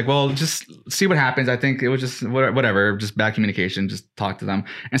convinced me, like, well, just see what happens. I think it was just whatever, just bad communication. Just talk to them.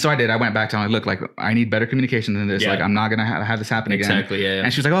 And so I did. I went back to them, like, look, like I need better communication than this. Like, I'm not gonna have this happen again. Exactly. Yeah.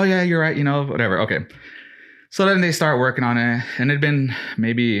 And she was like, oh yeah, you're right. Whatever. Okay. So then they start working on it, and it'd been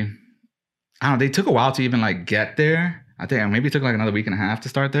maybe, I don't know. They took a while to even like get there. I think maybe it took like another week and a half to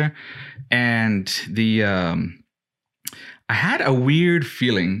start there. And I had a weird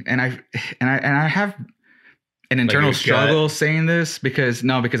feeling, and I have an internal struggle saying this because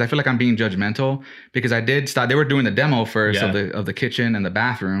I feel like I'm being judgmental, because I did start, they were doing the demo first of the kitchen and the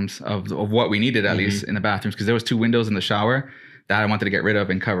bathrooms of what we needed, at least in the bathrooms, because there was 2 windows in the shower that I wanted to get rid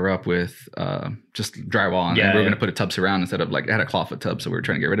of and cover up with just drywall. And we were going to put a tub surround instead of, like, it had a clawfoot tub, so we were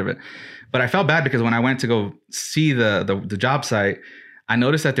trying to get rid of it. But I felt bad because when I went to go see the job site, I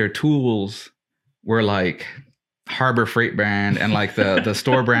noticed that their tools were like Harbor Freight brand and like the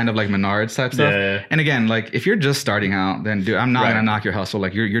store brand of like Menards type stuff. Yeah. And again, like if you're just starting out, then dude, I'm not gonna knock your hustle.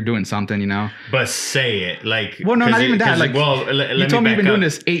 Like you're doing something, But say it, like. Well, no, not even that. Like, you told me you've been doing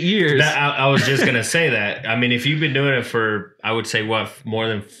this 8 years. I was just gonna say that. I mean, if you've been doing it for, I would say more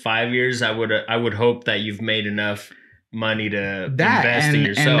than 5 years, I would hope that you've made enough money to invest in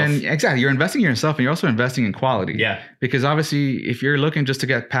yourself. And then, exactly, you're investing in yourself, and you're also investing in quality. Yeah. Because obviously, if you're looking just to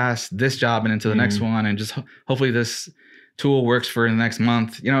get past this job and into the next one, and just hopefully this tool works for the next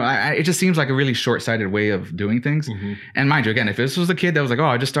month, it just seems like a really short-sighted way of doing things. And mind you, again, if this was a kid that was like, oh,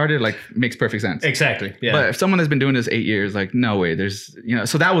 I just started, like, makes perfect sense. Exactly. Yeah. But if someone has been doing this 8 years, like, no way. There's,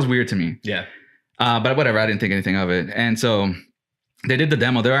 so that was weird to me. Yeah. But whatever, I didn't think anything of it. And so they did the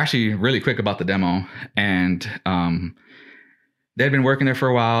demo. They were actually really quick about the demo, and they'd been working there for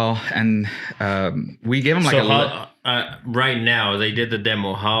a while, and we gave them like right now, they did the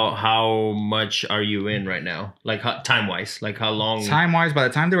demo. How much are you in right now? Like time wise, like how long? Time wise, by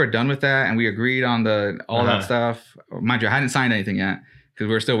the time they were done with that, and we agreed on all that stuff. Mind you, I hadn't signed anything yet because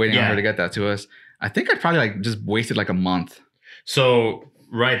we were still waiting on her to get that to us. I think I'd probably like just wasted like a month. So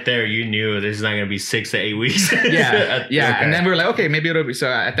right there, you knew this is not going to be 6 to 8 weeks. Yeah. Okay. And then we were like, okay, maybe it'll be. So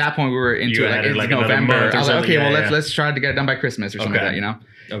at that point, we were into like November. I was like, okay, let's try to get it done by Christmas or something like that,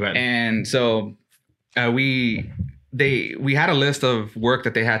 Okay. And so we had a list of work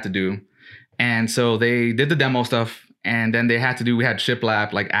that they had to do, and so they did the demo stuff, and then we had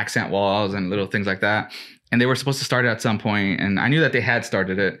shiplap, like accent walls and little things like that, and they were supposed to start it at some point, and I knew that they had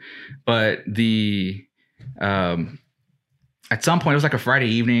started it, but at some point, it was like a Friday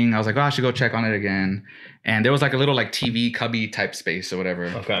evening. I was like, oh, I should go check on it again. And there was like a little like TV cubby type space or whatever.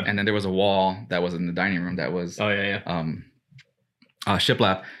 Okay. And then there was a wall that was in the dining room that was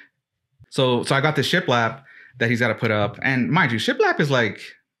shiplap. So I got this shiplap that he's got to put up. And mind you, shiplap is like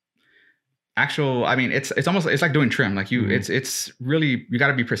actual. I mean, it's almost like doing trim. Like it's really, you got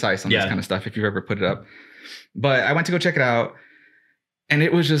to be precise on this kind of stuff if you've ever put it up. But I went to go check it out, and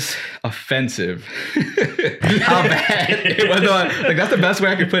it was just offensive how bad it was. Like, that's the best way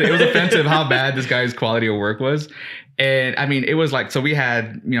I could put it. It was offensive how bad this guy's quality of work was. And I mean, it was like, so we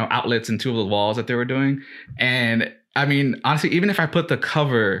had, outlets in 2 of the walls that they were doing. And I mean, honestly, even if I put the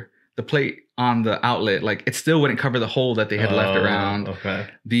plate on the outlet, like it still wouldn't cover the hole that they had left around. Okay.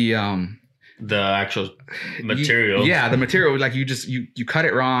 The actual material. the material, like you cut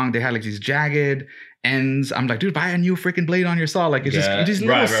it wrong. They had like these jagged ends. I'm like, dude, buy a new freaking blade on your saw. Like it's just these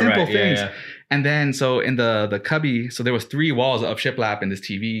little simple things. Yeah. And then so in the cubby, so there was 3 walls of shiplap in this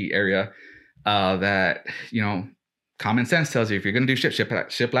TV area that, you know, common sense tells you if you're going to do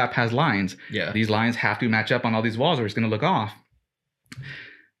shiplap has lines. Yeah. These lines have to match up on all these walls or it's going to look off.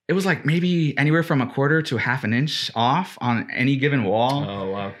 It was like maybe anywhere from 1/4 to 1/2 inch off on any given wall.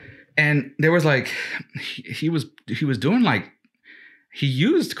 Oh, wow. And there was like, he was doing like, he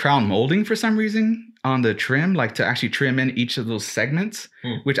used crown molding for some reason on the trim, like to actually trim in each of those segments,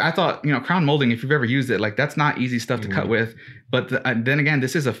 which I thought, you know, crown molding, if you've ever used it, like that's not easy stuff to cut with. But then again,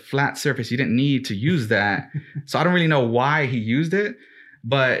 this is a flat surface. You didn't need to use that. So I don't really know why he used it.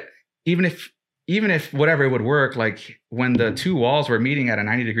 But even if whatever, it would work, like when the 2 walls were meeting at a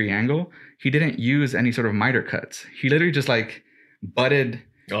 90-degree angle, he didn't use any sort of miter cuts. He literally just like butted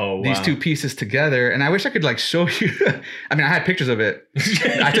these 2 pieces together. And I wish I could like show you. I mean, I had pictures of it.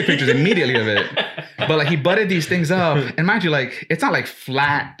 I took pictures immediately of it. But like he butted these things up. And mind you, like it's not like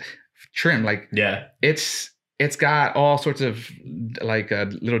flat trim. Like it's got all sorts of like a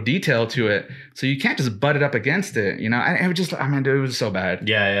little detail to it. So you can't just butt it up against it, you know? And it was just, I mean, dude, it was so bad.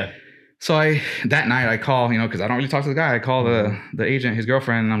 Yeah. So that night I call, you know, because I don't really talk to the guy. I call the agent, his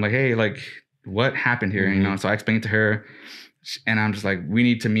girlfriend, and I'm like, hey, like what happened here? You know, so I explained to her. And I'm just like, we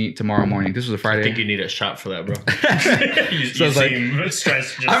need to meet tomorrow morning. This was a Friday. I think you need a shot for that, bro. you seem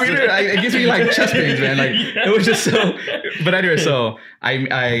stressed. I mean, it gives me like chest pains, man. Like it was just so. But anyway, so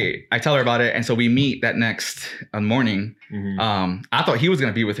I tell her about it, and so we meet that next morning. I thought he was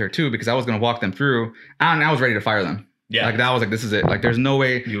gonna be with her too because I was gonna walk them through, and I was ready to fire them. Yeah, like that was like, this is it. Like there's no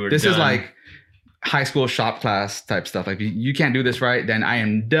way. This is like high school shop class type stuff. Like you can't do this right, then I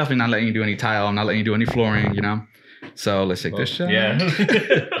am definitely not letting you do any tile. I'm not letting you do any flooring. You know. So let's take this shot. Yeah.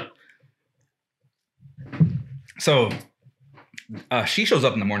 So she shows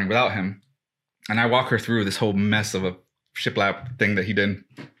up in the morning without him. And I walk her through this whole mess of a shiplap thing that he did.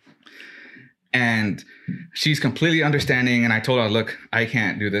 And she's completely understanding. And I told her, look, I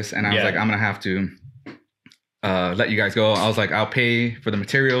can't do this. And I was like, I'm going to have to let you guys go. I was like, I'll pay for the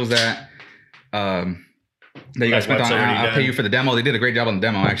materials that you guys spent on. I'll pay you for the demo. They did a great job on the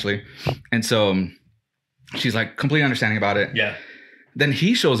demo, actually. And so she's like completely understanding about it. Yeah. Then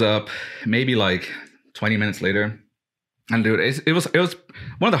he shows up maybe like 20 minutes later. And dude, it was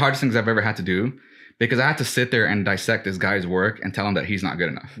one of the hardest things I've ever had to do because I had to sit there and dissect this guy's work and tell him that he's not good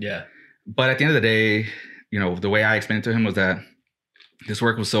enough. Yeah. But at the end of the day, you know, the way I explained it to him was that this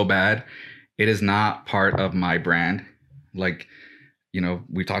work was so bad, it is not part of my brand. Like, you know,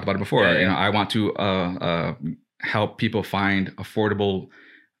 we talked about it before. You know, I want to help people find affordable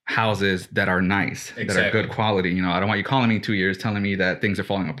houses that are nice, that are good quality. You know, I don't want you calling me in 2 years telling me that things are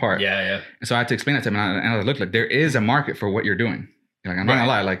falling apart. Yeah. And so I had to explain that to him. And I looked like there is a market for what you're doing. Like, I'm not gonna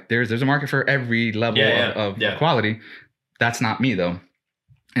lie. Like there's a market for every level of quality. That's not me though.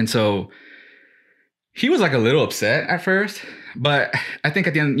 And so he was like a little upset at first, but I think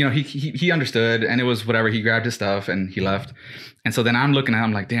at the end, you know, he understood and it was whatever. He grabbed his stuff and he left. And so then I'm looking at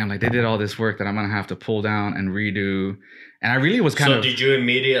him like, damn, like they did all this work that I'm gonna have to pull down and redo. And I really was kind of. So did you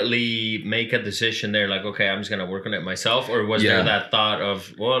immediately make a decision there, like, okay, I'm just gonna work on it myself, or was there that thought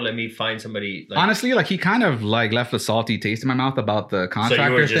of, well, let me find somebody? Like, honestly, like he kind of like left a salty taste in my mouth about the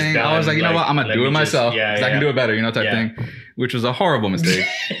contractor thing. I was like, you know what, I'm gonna do it myself because I can do it better, you know, type thing, which was a horrible mistake.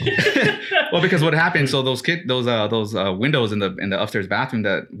 Well, because what happened? So those windows in the upstairs bathroom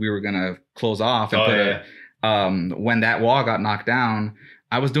that we were gonna close off and when that wall got knocked down.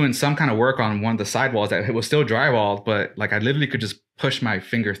 I was doing some kind of work on one of the side walls that it was still drywalled, but like I literally could just push my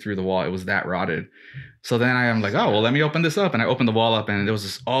finger through the wall. It was that rotted. So then I am like, oh, well, let me open this up. And I opened the wall up and there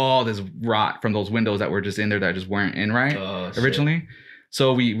was all this rot from those windows that were just in there that just weren't in right originally. Shit.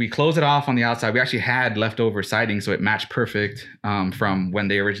 So we closed it off on the outside. We actually had leftover siding, so it matched perfect from when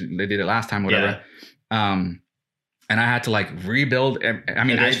they did it last time, whatever. Yeah. And I had to like rebuild. I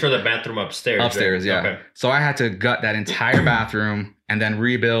mean, it's for the bathroom upstairs. Upstairs, right? Yeah. Okay. So I had to gut that entire bathroom and then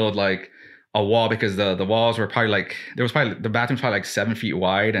rebuild like a wall because the walls were probably like the bathroom's probably like 7 feet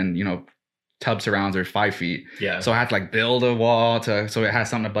wide and you know tub surrounds are 5 feet. Yeah. So I had to like build a wall so it has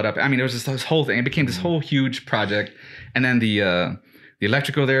something to butt up. I mean, it was just this whole thing. It became this whole huge project, and then the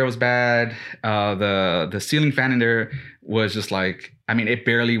electrical there was bad. The ceiling fan in there was just like, I mean, it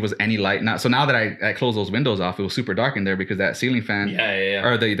barely was any light. So now that I closed those windows off, it was super dark in there because that ceiling fan,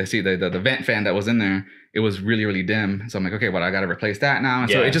 or the vent fan that was in there, it was really, really dim. So I'm like, okay, well, I got to replace that now.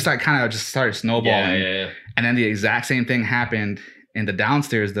 And so it just like kind of just started snowballing. And then the exact same thing happened in the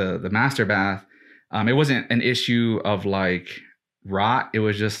downstairs, the master bath, it wasn't an issue of like rot. It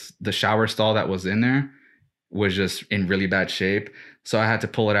was just the shower stall that was in there was just in really bad shape. So I had to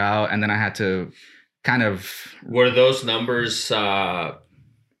pull it out, and then I had to kind of... Were those numbers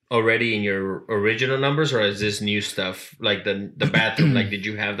already in your original numbers, or is this new stuff? Like the bathroom, like did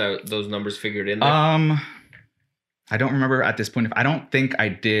you have those numbers figured in there? I don't remember at this point. I don't think I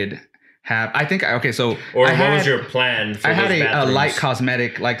did have... I think... Okay, so... Or what was your plan for I had those a light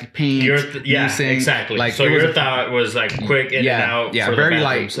cosmetic, like paint. Using, exactly. Like, so your thought was like quick in and out. Yeah, for very the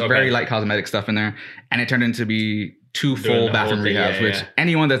light, okay. very light cosmetic stuff in there. And it turned into be 2 full bathroom rehabs, which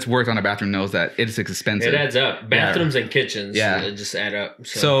anyone that's worked on a bathroom knows that it's expensive. It adds up. Bathrooms and kitchens, it just add up.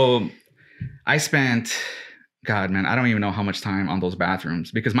 So I spent, God, man, I don't even know how much time on those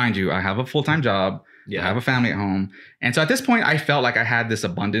bathrooms, because mind you, I have a full-time job. I have a family at home. And so at this point, I felt like I had this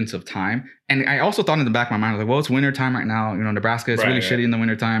abundance of time. And I also thought in the back of my mind, I was like, well, it's winter time right now. You know, Nebraska is really shitty in the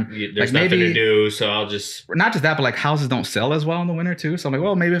winter time. There's like, nothing to do, so I'll just... Not just that, but like houses don't sell as well in the winter too. So I'm like,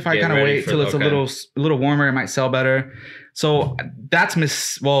 well, maybe if I kind of wait till it's a little warmer, it might sell better. So that's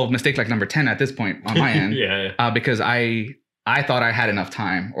mistake like number 10 at this point on my end. Because I thought I had enough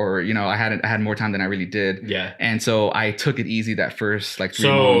time, or, you know, I had more time than I really did. Yeah. And so I took it easy that first like 3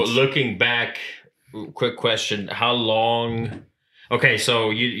 months. So looking back... Quick question. How long? Okay, so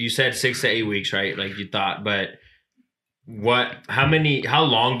you said 6 to 8 weeks, right? Like you thought, but how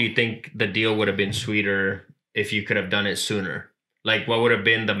long do you think the deal would have been sweeter if you could have done it sooner? Like what would have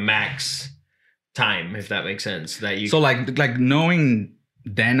been the max time, if that makes sense? That you... So like knowing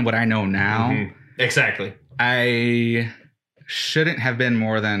then what I know now. Mm-hmm. Exactly. I shouldn't have been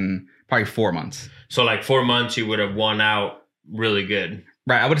more than probably 4 months. So like 4 months, you would have won out really good.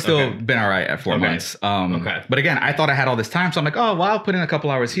 Right, I would have still been all right at 4 months. But again, I thought I had all this time, so I'm like, oh, well, I'll put in a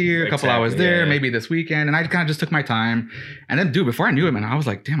couple hours here, a couple hours there, maybe this weekend, and I kind of just took my time. And then, dude, before I knew it, man, I was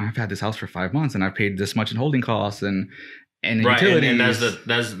like, damn, I've had this house for 5 months, and I've paid this much in holding costs and utilities. And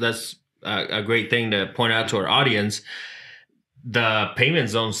that's a great thing to point out to our audience. The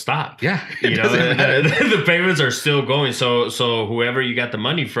payments don't stop. Yeah, you know, the payments are still going. So whoever you got the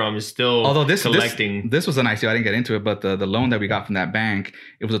money from is still collecting. This was a nice deal. I didn't get into it, but the loan that we got from that bank,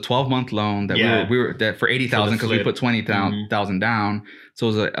 it was a 12-month loan that we were that for $80,000 because we put $20,000 down. So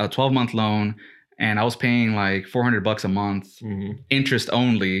it was a 12-month loan, and I was paying like $400 a month, interest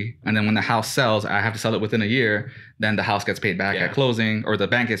only. And then when the house sells, I have to sell it within a year. Then the house gets paid back at closing, or the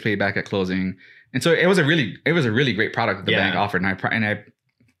bank gets paid back at closing. And so it was a really great product that the bank offered, and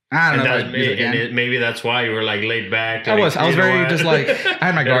I don't know. Maybe that's why you were like laid back. I was very just like I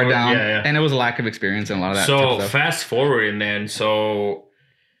had my guard down, and it was a lack of experience and a lot of that. So type of stuff. fast forwarding then, so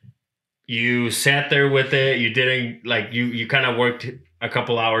you sat there with it. You didn't like you kind of worked a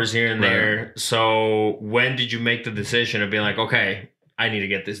couple hours here and there. So when did you make the decision of being like, okay, I need to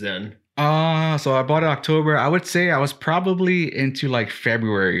get this done? So I bought it October. I would say I was probably into like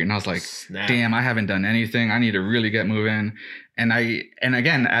February, and I was like, damn, I haven't done anything. I need to really get moving. And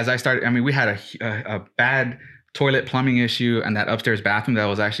again, as I started, I mean, we had a bad toilet plumbing issue, and that upstairs bathroom that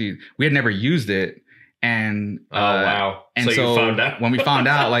was actually, we had never used it. And wow. And so you found out? When we found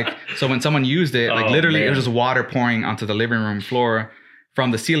out, like, so when someone used it, like literally it was just water pouring onto the living room floor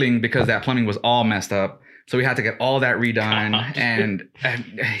from the ceiling because that plumbing was all messed up. So we had to get all that redone. And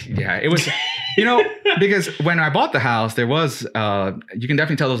yeah, it was, you know, because when I bought the house, there was, you can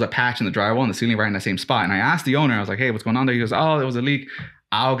definitely tell there was a patch in the drywall and the ceiling right in the same spot. And I asked the owner, I was like, hey, what's going on there? He goes, oh, there was a leak.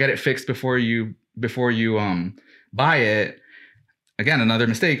 I'll get it fixed before you buy it. Again, another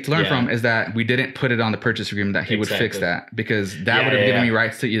mistake to learn from is that we didn't put it on the purchase agreement that he would fix that, because that would have given me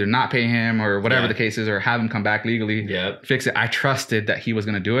rights to either not pay him or whatever the case is, or have him come back legally, fix it. I trusted that he was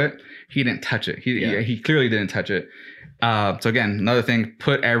going to do it. He didn't touch it. He clearly didn't touch it. So again, another thing,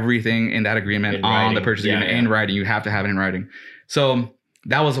 put everything in that agreement on the purchase agreement in writing. You have to have it in writing. So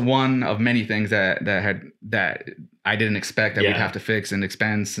that was one of many things that I didn't expect that we'd have to fix, and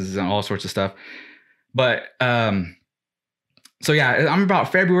expenses and all sorts of stuff. But so yeah, I'm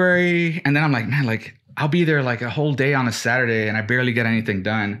about February, and then I'm like, man, like I'll be there like a whole day on a Saturday, and I barely get anything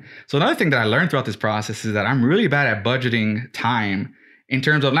done. So another thing that I learned throughout this process is that I'm really bad at budgeting time in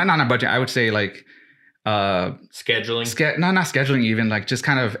terms of not budgeting. I would say like scheduling. Not scheduling even, like just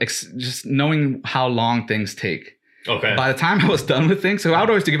kind of just knowing how long things take. Okay. By the time I was done with things, so I would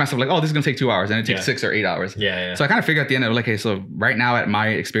always give myself like, oh, this is gonna take 2 hours, and it takes 6 or 8 hours. Yeah. So I kind of figured at the end of like, okay, so right now at my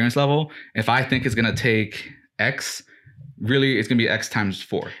experience level, if I think it's gonna take X, really it's gonna be X times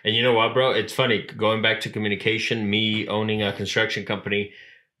 4. And you know what, bro? It's funny, going back to communication, me owning a construction company,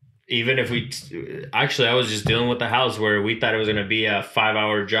 even if actually I was just dealing with the house where we thought it was gonna be a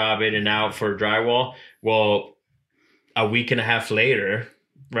 5-hour job in and out for drywall. Well, a week and a half later,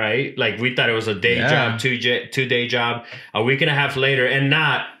 right? Like we thought it was a day job, 2-day job. A week and a half later, and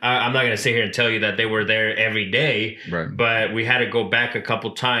I'm not gonna sit here and tell you that they were there every day, right? But we had to go back a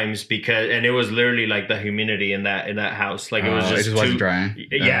couple times and it was literally like the humidity in that house, like it was just wasn't dry.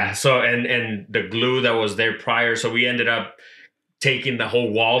 Yeah. So and the glue that was there prior, so we ended up taking the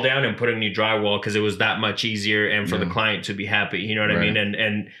whole wall down and putting new drywall because it was that much easier and for the client to be happy, you know what I mean?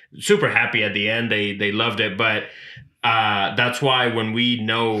 And super happy at the end. They loved it. But that's why when we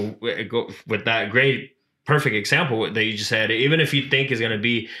know with that perfect example that you just had, even if you think is going to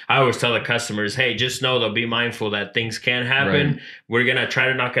be, I always tell the customers, hey, just know they'll be mindful that things can happen. Right. We're going to try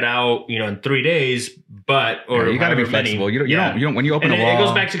to knock it out, in 3 days, you got to be flexible. You don't, when you open a wall, it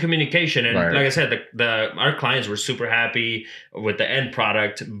goes back to communication. And like I said, our clients were super happy with the end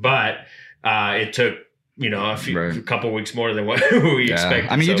product, but it took, a couple weeks more than what we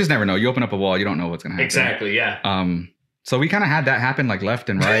expected. I mean, you just never know. You open up a wall, you don't know what's going to happen. Exactly. Yeah. So we kind of had that happen like left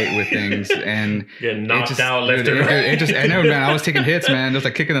and right with things, and getting knocked out left and right. I know, man. I was taking hits, man. Just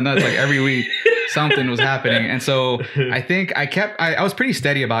like kicking the nuts, like every week something was happening. And so I think I was pretty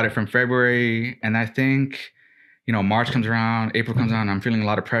steady about it from February, and I think March comes around, April comes around, and I'm feeling a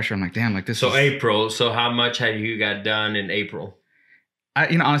lot of pressure. I'm like, damn, like this. So April. So how much have you got done in April?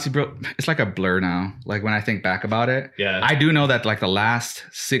 Honestly, bro, it's like a blur now. Like when I think back about it, I do know that like the last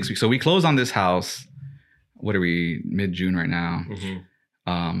 6 weeks. So we closed on this house. What are we, mid-June right now?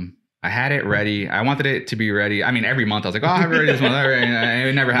 Mm-hmm. I had it ready. I wanted it to be ready. I mean, every month I was like, I have it ready this month.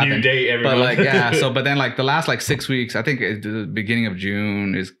 It never happened. New date every month. Like, yeah. So, but then like the last like 6 weeks, I think the beginning of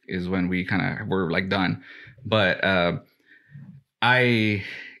June is when we kind of were like done. But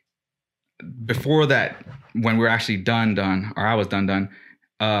before that, when we were actually done, or I was done,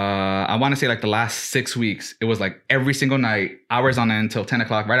 I want to say like the last 6 weeks, it was like every single night, hours on end until 10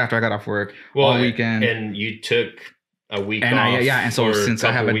 o'clock, right after I got off work, all weekend. And you took a week off. And so since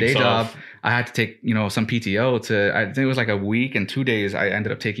I have a day job, I had to take, some PTO I think it was like a week and 2 days I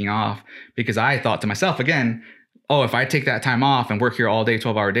ended up taking off because I thought to myself again, if I take that time off and work here all day,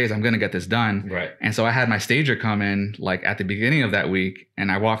 12-hour days, I'm going to get this done. Right. And so I had my stager come in like at the beginning of that week, and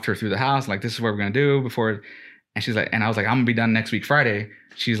I walked her through the house, like, this is what we're going to do before. And she's like, and I was like, I'm gonna be done next week, Friday.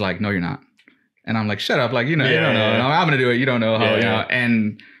 She's like, no, you're not. And I'm like, shut up. Like, you don't know. No, I'm going to do it. You don't know how,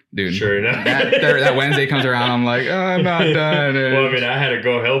 And dude, sure enough. that Wednesday comes around. I'm like, I'm not done. Well, I mean, I had to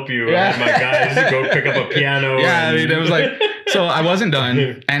go help you. I had my guys go pick up a piano. I mean, it was like, so I wasn't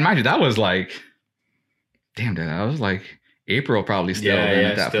done. And mind you, that was like, damn, dude, I was like April probably still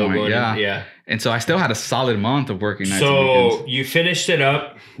at that still point. Yeah. And so I still had a solid month of working nights and weekends. So you finished it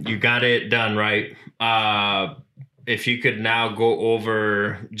up. You got it done, right? If you could now go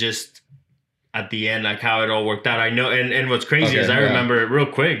over just at the end, like how it all worked out. I know, and what's crazy is I remember it real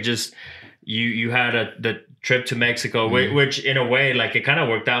quick. Just you had the trip to Mexico, which in a way, like it kind of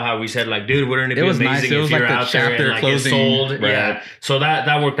worked out how we said, like, dude, wouldn't it be amazing nice. if you're out there and like closing, it sold? right. Yeah, so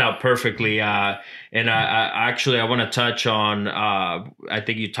that worked out perfectly. And I want to touch on. I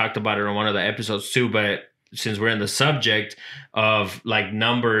think you talked about it on one of the episodes too, but since we're in the subject of like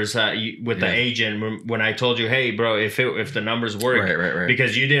numbers with the agent, when I told you, hey, bro, if the numbers work, right.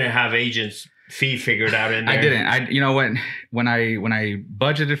 because you didn't have agents fee figured out in there. I didn't. When I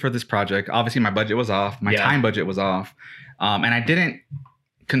budgeted for this project, obviously my budget was off, my time budget was off, and I didn't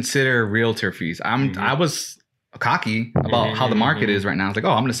consider realtor fees. I was cocky about how the market is right now. I was like,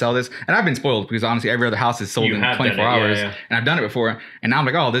 I'm going to sell this. And I've been spoiled because honestly, every other house is sold in 24 hours. And I've done it before. And now I'm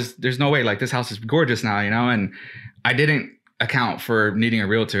like, there's no way. Like, this house is gorgeous now, And I didn't account for needing a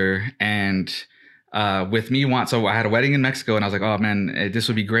realtor. And with me so I had a wedding in Mexico, and I was like, oh man, this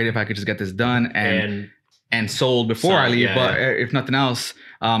would be great if I could just get this done and sold before I leave. If nothing else.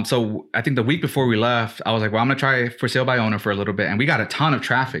 So I think the week before we left, I was like, well, I'm going to try for sale by owner for a little bit. And we got a ton of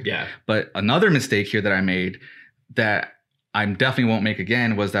traffic. Yeah. But another mistake here that I made that I definitely won't make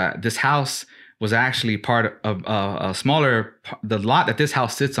again was that this house was actually part of a smaller. The lot that this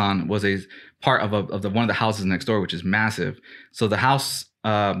house sits on was a part of one of the houses next door, which is massive. So the house,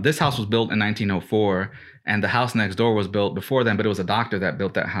 this house was built in 1904, and the house next door was built before then. But it was a doctor that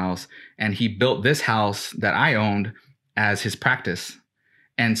built that house, and he built this house that I owned as his practice,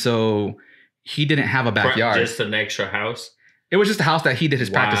 and so he didn't have a backyard. Just an extra house. It was just a house that he did his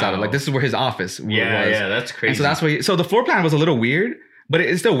practice out of. Like, this is where his office was. Yeah, that's crazy. And so that's why. So the floor plan was a little weird, but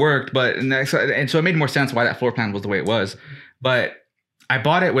it still worked. And so it made more sense why that floor plan was the way it was. But I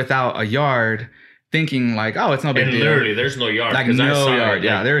bought it without a yard, thinking like, it's no big deal. And literally, there's no yard. Like no yard.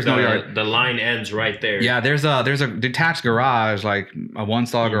 Yeah, there's no yard. The line ends right there. Yeah, there's a detached garage, like a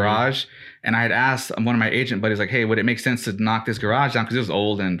one-stall garage. And I had asked one of my agent buddies, like, hey, would it make sense to knock this garage down? Because it was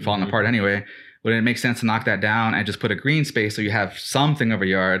old and falling apart anyway. would it make sense to knock that down and just put a green space so you have something of a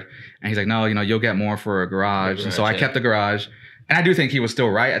yard? And he's like, no, you'll get more for a garage. And so I kept the garage. And I do think he was still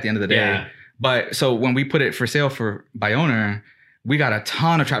right at the end of the day. Yeah. But so when we put it for sale by owner, we got a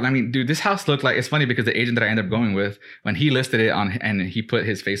ton of traffic. I mean, dude, this house looked like, it's funny because the agent that I ended up going with, when he listed it on, and he put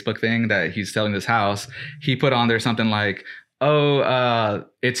his Facebook thing that he's selling this house, he put on there something like,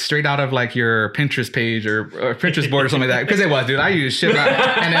 it's straight out of like your Pinterest page or Pinterest board or something like that. Because it was, dude. I use shiplap,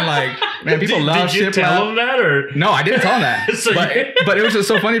 and then like, man, people love shiplap. Did you tell him that or? No, I didn't tell him that. So but it was just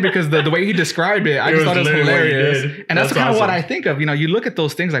so funny because the way he described it, I just thought it was hilarious. And that's kind of what I think of. You look at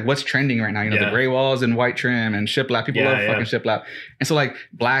those things like what's trending right now. The gray walls and white trim and shiplap. People love fucking shiplap. And so like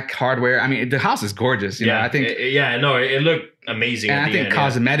black hardware. I mean, the house is gorgeous. I think. It looked amazing. And I think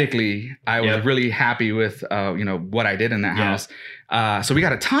cosmetically, I was really happy with what I did in that house. So we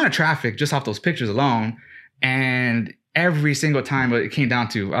got a ton of traffic just off those pictures alone. And every single time it came down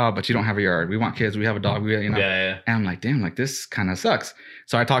to, but you don't have a yard. We want kids. We have a dog. And I'm like, damn, like this kind of sucks.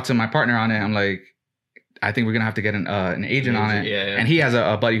 So I talked to my partner on it. I'm like, I think we're going to have to get an agent on it. And he has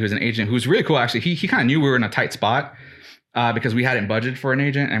a buddy who's an agent who's really cool. Actually, he kind of knew we were in a tight spot. Because we hadn't budgeted for an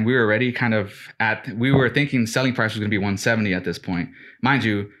agent and we were already we were thinking selling price was going to be 170 at this point. Mind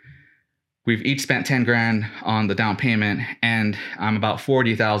you, we've each spent 10 grand on the down payment and I'm about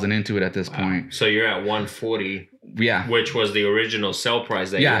 40,000 into it at this point. So you're at 140. Yeah. Which was the original sell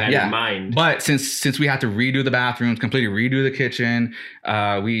price that you had in mind. But since we had to redo the bathrooms, completely redo the kitchen,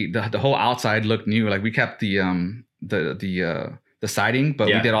 the whole outside looked new. Like we kept the siding, but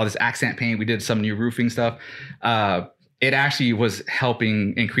we did all this accent paint. We did some new roofing stuff. It actually was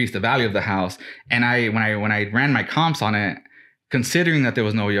helping increase the value of the house. And when I ran my comps on it, considering that there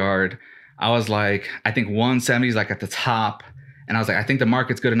was no yard, I was like, I think 170 is like at the top. And I was like, I think the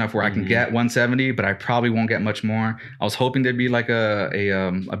market's good enough where I can get 170, but I probably won't get much more. I was hoping there'd be like a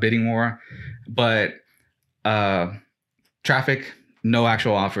bidding war, but traffic, no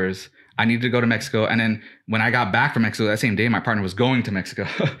actual offers. I needed to go to Mexico. And then when I got back from Mexico that same day, my partner was going to Mexico.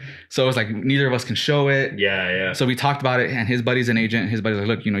 So it was like, neither of us can show it. Yeah. So we talked about it and his buddy's an agent. His buddy's like,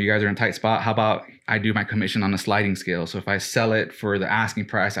 look, you guys are in a tight spot. How about I do my commission on a sliding scale? So if I sell it for the asking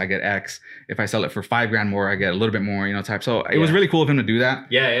price, I get X. If I sell it for $5 grand more, I get a little bit more, type. So it was really cool of him to do that.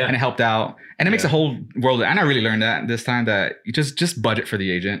 Yeah. And it helped out. And it makes a whole world. And I really learned that this time that you just budget for the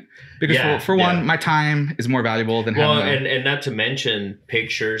agent. Because for one, my time is more valuable than having and not to mention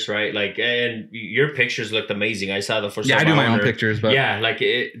pictures, right? Like, and your pictures looked amazing. I saw the first. Yeah, I do my own pictures, but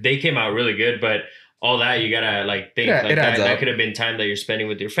they came out really good. But all that you gotta think like that could have been time that you're spending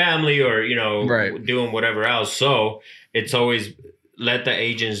with your family or doing whatever else. So it's always let the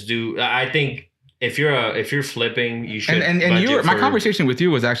agents do. I think. If you're flipping, you should. And my conversation with you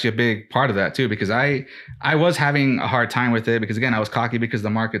was actually a big part of that too, because I was having a hard time with it because again I was cocky because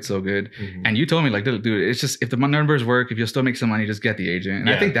the market's so good, and you told me like, dude, it's just if the numbers work, if you'll still make some money, just get the agent. And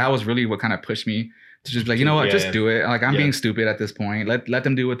I think that was really what kind of pushed me to just be like, you know what, just do it. Like I'm being stupid at this point. Let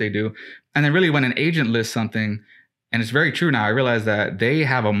them do what they do. And then really when an agent lists something. And it's very true now. I realize that they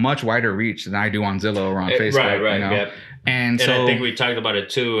have a much wider reach than I do on Zillow or on Facebook. Right. Yep. And so I think we talked about it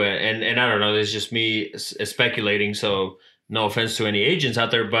too. And I don't know. It's just me speculating. So no offense to any agents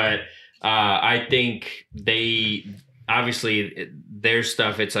out there, but I think they obviously their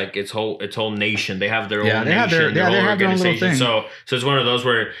stuff. It's like its whole nation. They have their own nation, their own organization. So it's one of those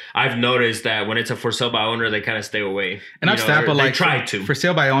where I've noticed that when it's a for sale by owner, they kind of stay away. And I've snapped, but like try to for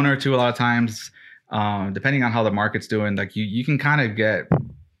sale by owner too. A lot of times. Depending on how the market's doing, like you can kind of get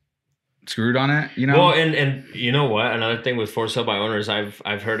screwed on it, Well, and you know what? Another thing with for sale by owners,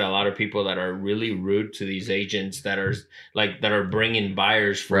 I've heard a lot of people that are really rude to these agents that are bringing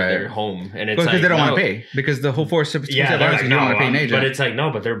buyers for their home, and it's because they don't want to pay because the whole for sale by owners you don't want to pay an agent. But it's like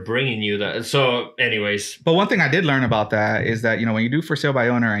no, but they're bringing you that. So, anyways, but one thing I did learn about that is that when you do for sale by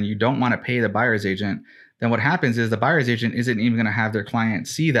owner and you don't want to pay the buyer's agent. Then what happens is the buyer's agent isn't even going to have their client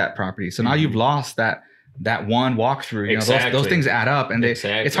see that property. So now you've lost that one walkthrough. Those things add up, and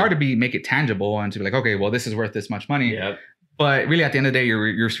it's hard to make it tangible and to be like, okay, well, this is worth this much money. Yep. But really, at the end of the day,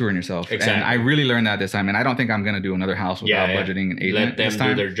 you're screwing yourself. Exactly. And I really learned that this time, and I don't think I'm going to do another house without budgeting an agent. Let them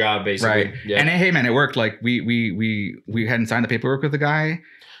do their job, basically. Right. Yeah. And hey, man, it worked. Like we hadn't signed the paperwork with the guy.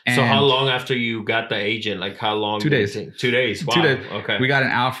 And so how long after you got the agent? Like how long? 2 days. 2 days. Wow. 2 days. Okay. We got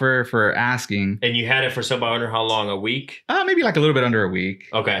an offer for asking. And you had it for sale by owner how long? A week? Maybe like a little bit under a week.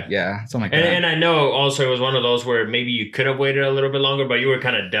 Okay. Yeah, something like that. And I know also it was one of those where maybe you could have waited a little bit longer, but you were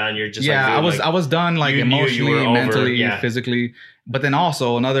kind of done. You're just I was done like emotionally, mentally, physically. But then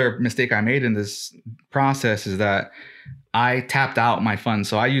also another mistake I made in this process is that I tapped out my funds.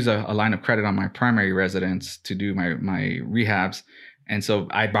 So I use a line of credit on my primary residence to do my rehabs. And so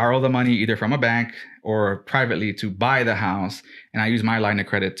I borrow the money either from a bank or privately to buy the house. And I use my line of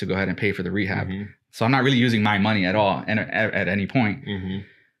credit to go ahead and pay for the rehab. So I'm not really using my money at all at any point.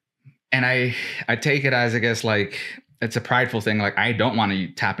 And I take it as, I guess, like, it's a prideful thing. Like, I don't want to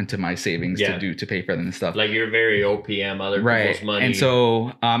tap into my savings to pay for them and stuff. Like, you're very OPM other people's money. And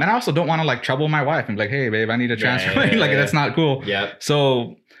so, and I also don't want to like trouble my wife and be like, hey, babe, I need a transfer. Like, that's not cool.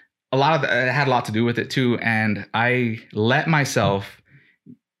 So a lot of it had a lot to do with it too. And I let myself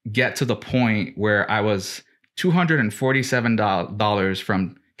get to the point where I was $247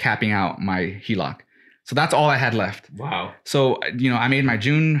 from capping out my HELOC. So that's all I had left. Wow. So, I made my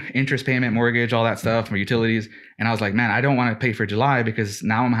June interest payment, mortgage, all that stuff, my utilities. And I was like, man, I don't want to pay for July because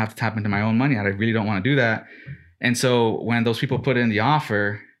now I'm going to have to tap into my own money. I really don't want to do that. And so when those people put in the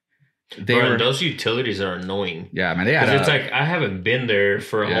offer, those utilities are annoying. Yeah, man. It's like, I haven't been there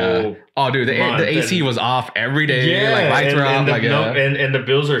for a whole dude, the AC was off every day. Like, lights were off. And the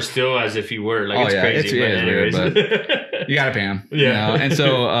bills are still as if you were. Like, it's crazy. It's weird, but you got to pay them. Yeah. And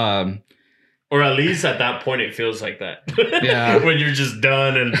so... or at least at that point, it feels like that. Yeah. When you're just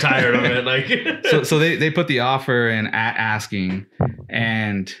done and tired of it. Like, so they put the offer in at asking,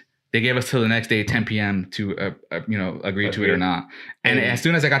 and they gave us till the next day, 10 p.m. to, agree to it or not. And as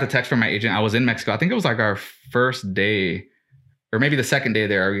soon as I got the text from my agent, I was in Mexico. I think it was like our first day, or maybe the second day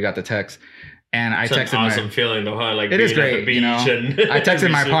there, we got the text. And I texted an awesome feeling though, huh? Like, it is great, at the beach and I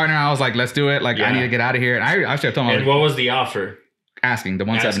texted my partner. I was like, let's do it. Like, I need to get out of here. And I actually told him. And what was the offer? Asking the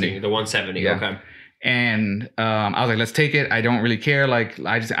 170. The 170. Yeah. Okay. And I was like, let's take it. I don't really care. Like,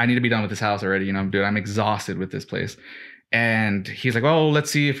 I need to be done with this house already. Dude, I'm exhausted with this place. And he's like, well, let's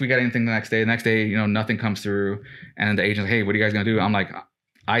see if we got anything the next day. The next day, nothing comes through. And then the agent's like, hey, what are you guys going to do? I'm like,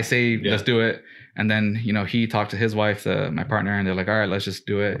 I say, let's do it. And then, he talked to his wife, my partner, and they're like, all right, let's just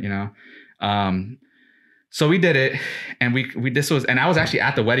do it, So we did it, and and I was actually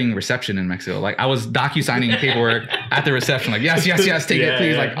at the wedding reception in Mexico. Like, I was docu-signing paperwork at the reception, like, yes, take it,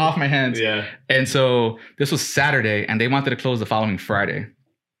 please, like, off my hands. Yeah. And so this was Saturday, and they wanted to close the following Friday.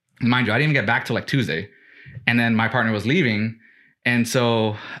 Mind you, I didn't even get back till like Tuesday. And then my partner was leaving. And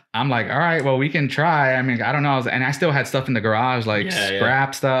so I'm like, all right, well, we can try. I mean, I don't know. And I still had stuff in the garage, like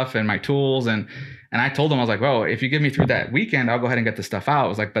scrap stuff and my tools. And I told them, I was like, well, if you get me through that weekend, I'll go ahead and get the stuff out. I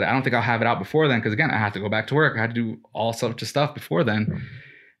was like, but I don't think I'll have it out before then. Because again, I have to go back to work. I had to do all sorts of stuff before then.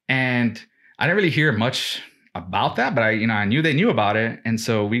 And I didn't really hear much about that, but I knew they knew about it. And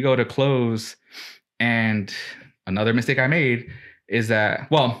so we go to close. And another mistake I made is that,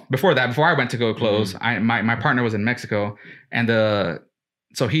 well, before I went to go close, my partner was in Mexico. And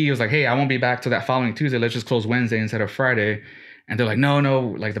so he was like, hey, I won't be back till that following Tuesday. Let's just close Wednesday instead of Friday. And they're like,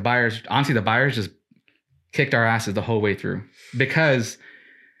 no, like the buyers just kicked our asses the whole way through, because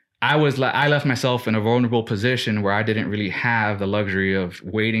I left myself in a vulnerable position where I didn't really have the luxury of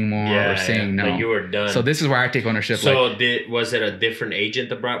waiting more or saying no. Like, you were done. So this is where I take ownership. So was it a different agent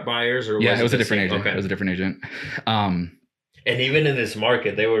that brought buyers, or it was a different agent. Okay. It was a different agent. And even in this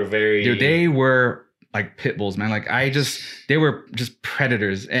market, they were very... Dude, they were like pit bulls, man. Like, they were just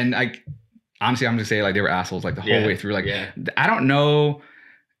predators. And like, honestly, I'm just saying, like, they were assholes like the whole way through. Like, I don't know.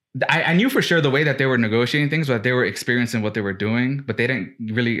 I knew for sure the way that they were negotiating things, but they were experiencing what they were doing, but they didn't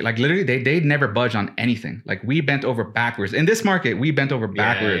really, like, literally they'd never budge on anything. Like, we bent over backwards in this market. We bent over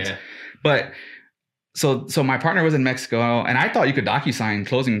backwards. But so my partner was in Mexico, and I thought you could DocuSign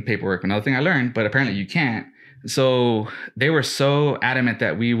closing paperwork. Another thing I learned, but apparently you can't. So they were so adamant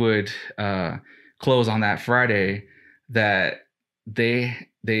that we would close on that Friday that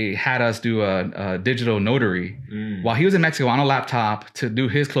they had us do a digital notary while he was in Mexico on a laptop to do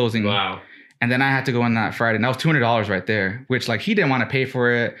his closing. Wow. And then I had to go on that Friday. And that was $200 right there, which, like, he didn't want to pay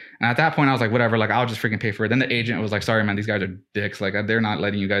for it. And at that point, I was like, whatever, like, I'll just freaking pay for it. Then the agent was like, sorry, man, these guys are dicks. Like, they're not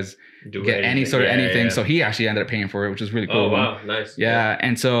letting you guys get any sort of anything. So he actually ended up paying for it, which is really cool. Oh, wow. Nice. Yeah.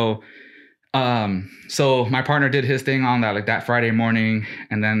 And so my partner did his thing on that, like, that Friday morning.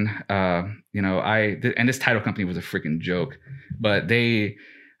 And then, and this title company was a freaking joke, but they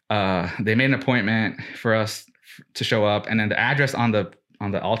made an appointment for us to show up. And then the address on the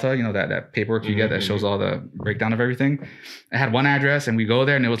Alta, that paperwork you get that shows all the breakdown of everything. I had one address, and we go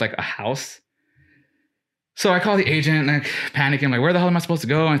there, and it was like a house. So I call the agent, like, panicking, like, where the hell am I supposed to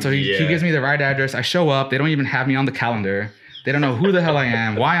go? And so he gives me the right address. I show up. They don't even have me on the calendar. They don't know who the hell I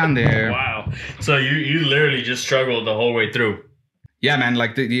am, why I'm there. Wow. So you literally just struggled the whole way through. Yeah, man.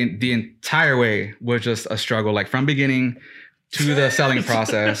 Like, the entire way was just a struggle, like, from beginning to the selling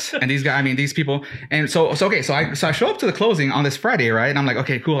process. And these people. And so I show up to the closing on this Friday, right? And I'm like,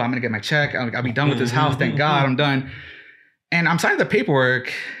 okay, cool. I'm going to get my check. I'll be done with this house. Thank God I'm done. And I'm signing the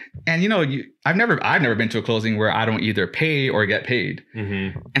paperwork, and I've never been to a closing where I don't either pay or get paid.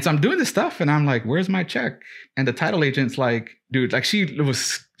 Mm-hmm. And so I'm doing this stuff, and I'm like, "Where's my check?" And the title agent's like, "Dude, like she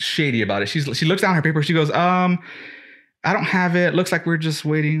was shady about it." She looks down her paper. She goes, "I don't have it. Looks like we're just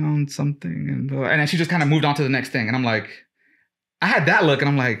waiting on something." And then she just kind of moved on to the next thing. And I'm like, I had that look, and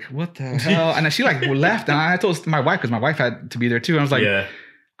I'm like, "What the hell?" And then she like left, and I told my wife because my wife had to be there too. And I was like,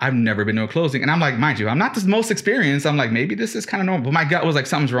 I've never been to a closing. And I'm like, mind you, I'm not the most experienced. I'm like, maybe this is kind of normal. But my gut was like,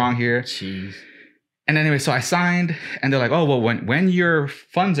 something's wrong here. Jeez. And anyway, so I signed, and they're like, "Oh, well, when your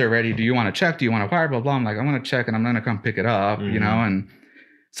funds are ready, do you want to check? Do you want to wire? Blah, blah." I'm like, "I want to check, and I'm going to come pick it up," And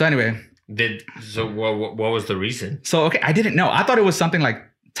so anyway. What was the reason? So, okay, I didn't know. I thought it was something like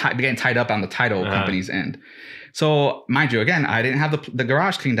getting tied up on the title company's end. So, mind you, again, I didn't have the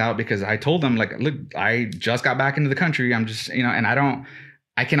garage cleaned out because I told them, like, look, I just got back into the country. I'm just, and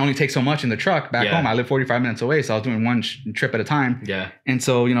I can only take so much in the truck back home. I live 45 minutes away, so I was doing one trip at a time. Yeah. And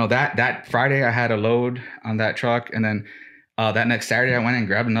so, that Friday I had a load on that truck, and then that next Saturday I went and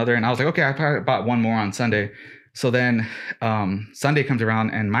grabbed another, and I was like, okay, I probably bought one more on Sunday. So then Sunday comes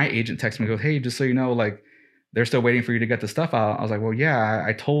around, and my agent texts me, goes, "Hey, just so you know, like, they're still waiting for you to get the stuff out." I was like, "Well, yeah,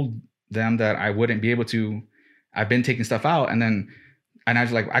 I told them that I wouldn't be able to. I've been taking stuff out." And I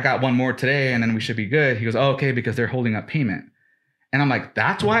was like, "I got one more today, and then we should be good." He goes, "Oh, okay, because they're holding up payment." And I'm like,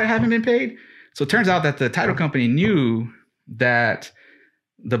 "That's why I haven't been paid?" So it turns out that the title company knew that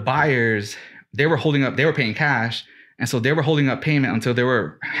the buyers, they were paying cash. And so they were holding up payment until they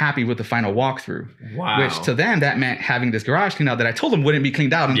were happy with the final walkthrough. Wow. Which to them, that meant having this garage cleaned out that I told them wouldn't be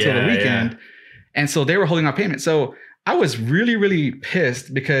cleaned out until the weekend. Yeah. And so they were holding up payment. So I was really, really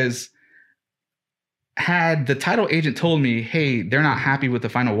pissed because had the title agent told me, "Hey, they're not happy with the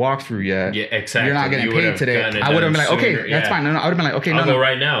final walkthrough yet. Yeah, exactly. You're not getting paid today," I would have been like, "Okay, that's fine." No, I would have been like, "Okay, I'll go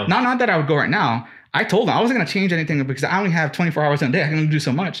right now." Not that I would go right now. I told them I wasn't going to change anything because I only have 24 hours in a day. I can only do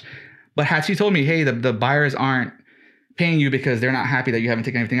so much. But had she told me, "Hey, the buyers aren't paying you because they're not happy that you haven't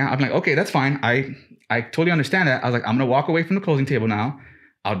taken anything out," I'm like, "Okay, that's fine. I totally understand that." I was like, "I'm going to walk away from the closing table now.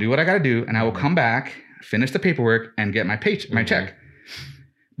 I'll do what I got to do, and I will come back, finish the paperwork, and get my check."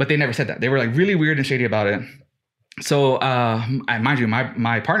 But they never said that. They were like really weird and shady about it. So, mind you,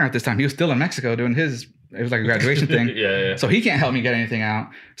 my partner at this time, he was still in Mexico doing it was like a graduation thing. Yeah. So he can't help me get anything out.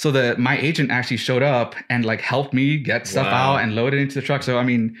 So my agent actually showed up and like helped me get stuff out and load it into the truck. So, I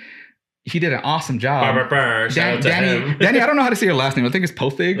mean, he did an awesome job. Danny, I don't know how to say your last name. I think it's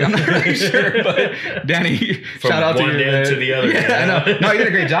Pothig. I'm not really sure, but Danny, shout out to you. From one end to the other. Yeah, no, he did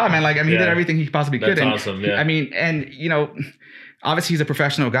a great job, man. Like, I mean, he did everything he possibly could. That's awesome. Yeah. I mean, and obviously he's a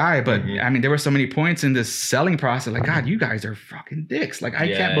professional guy, but I mean, there were so many points in this selling process. Like, God, you guys are fucking dicks. Like, I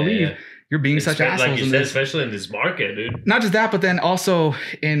can't believe you're being such assholes. Like you said, especially in this market, dude. Not just that, but then also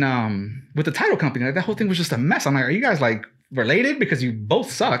in with the title company, like that whole thing was just a mess. I'm like, are you guys like related? Because you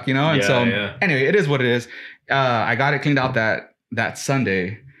both suck, And anyway, it is what it is. I got it cleaned out that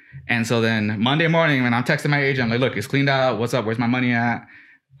Sunday. And so then Monday morning, when I'm texting my agent, I'm like, "Look, it's cleaned out. What's up? Where's my money at?"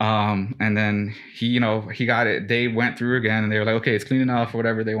 And then he got it. They went through again and they were like, "Okay, it's clean enough," or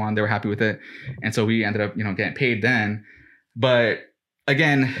whatever they wanted. They were happy with it. And so we ended up, getting paid then. But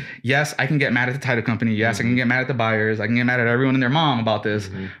again, yes, I can get mad at the title company. Yes, I can get mad at the buyers. I can get mad at everyone and their mom about this.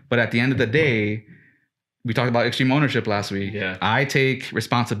 But at the end of the day, we talked about extreme ownership last week. Yeah. I take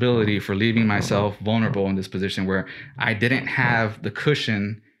responsibility for leaving myself vulnerable in this position where I didn't have the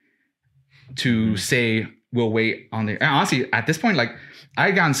cushion to say, "We'll wait on the..." And honestly, at this point, like, I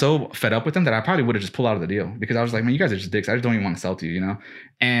had gotten so fed up with them that I probably would have just pulled out of the deal because I was like, "Man, you guys are just dicks. I just don't even want to sell to you,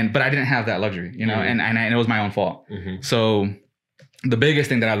 But I didn't have that luxury, and it was my own fault. So the biggest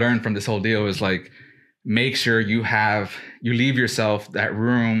thing that I learned from this whole deal is like, make sure you leave yourself that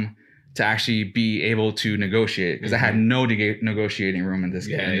room to actually be able to negotiate, because I had no negotiating room in this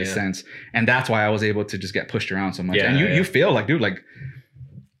sense. And that's why I was able to just get pushed around so much. And you feel like, dude,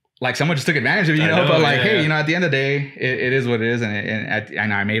 like someone just took advantage of you, but like, hey, at the end of the day, it is what it is.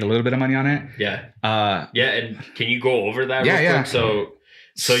 And I made a little bit of money on it. Yeah. And can you go over that real quick?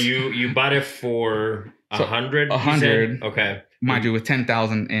 So you bought it for 100? 100. Okay. Mind you, with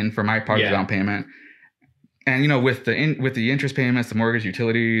 10,000 in for my part of the down payment. And with the interest payments, the mortgage,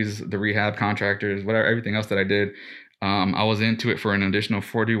 utilities, the rehab contractors, whatever, everything else that I did, I was into it for an additional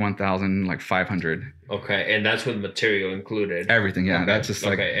 41,500. Okay, and that's with material included. Everything, yeah. Okay. That's just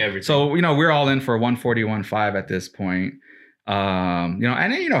like everything. So we're all in for 141.5 at this point. And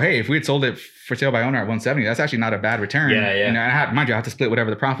then, hey, if we had sold it for sale by owner at 170, that's actually not a bad return. Yeah. Mind you, I have to split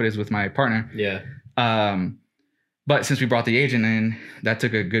whatever the profit is with my partner. Yeah. But since we brought the agent in, that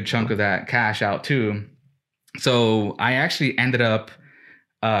took a good chunk of that cash out too. So I actually ended up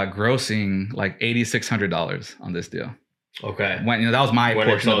grossing like $8,600 on this deal. Okay. When that was my When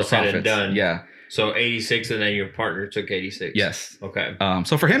portion of the it's all said and profits. done. Yeah. So 86, and then your partner took 86. Yes. Okay.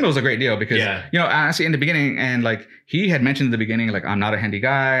 So for him, it was a great deal because, honestly, in the beginning, and like he had mentioned in the beginning, like, I'm not a handy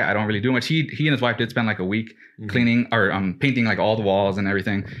guy. I don't really do much. He and his wife did spend like a week cleaning or painting like all the walls and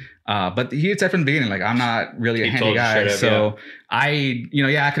everything. But he had said from the beginning, like, I'm not really a handy guy. So I could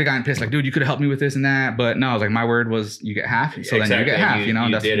have gotten pissed, like, dude, you could have helped me with this and that. But no, I was like, my word was you get half. So then you get half,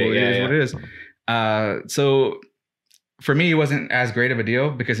 and that's what it is. So for me, it wasn't as great of a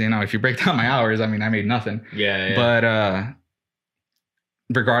deal because, if you break down my hours, I mean, I made nothing. Yeah. But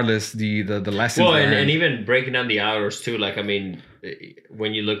regardless, the lessons. Well, and even breaking down the hours too. Like, I mean,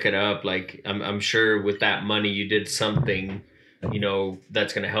 when you look it up, like, I'm sure with that money you did something,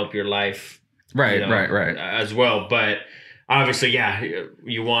 that's going to help your life. Right. As well. But obviously,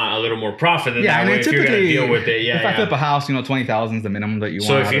 you want a little more profit than that. And if you're going to deal with it. If I flip a house, 20,000 is the minimum that you want.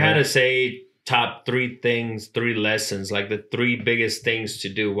 So if you had to say top 3 lessons, like the 3 biggest things to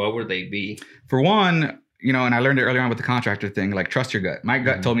do, what would they be? For one, and I learned it earlier on with the contractor thing, like, trust your gut. My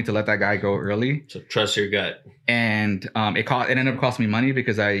gut told me to let that guy go early. So trust your gut. And it ended up costing me money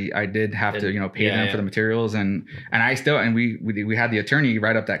because I did have to, pay them for the materials. And I still, and we had the attorney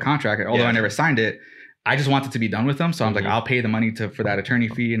write up that contract. Although I never signed it, I just wanted to be done with them. So I'm like, I'll pay the money for that attorney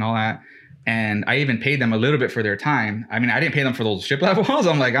fee and all that. And I even paid them a little bit for their time. I mean, I didn't pay them for those ship levels.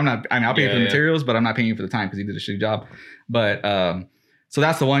 I'm like, I'll pay you for the materials, but I'm not paying you for the time because you did a shitty job. But so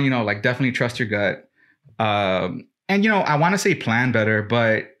that's the one, like, definitely trust your gut. And I want to say plan better,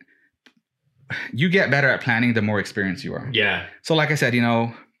 but you get better at planning the more experienced you are. Yeah. So like I said,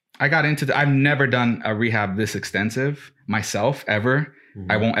 I got into I've never done a rehab this extensive myself ever.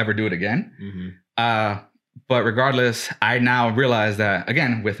 I won't ever do it again. But regardless, I now realize that,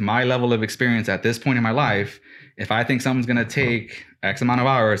 again, with my level of experience at this point in my life, if I think something's going to take X amount of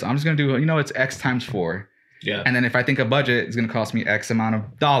hours, I'm just going to do, it's X times 4. Yeah. And then if I think a budget is going to cost me X amount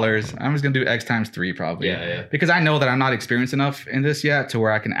of dollars, I'm just going to do X times 3 probably. Yeah. Because I know that I'm not experienced enough in this yet to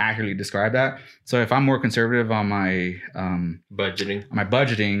where I can accurately describe that. So if I'm more conservative on my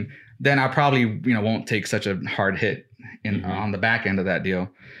budgeting, then I probably, won't take such a hard hit on the back end of that deal.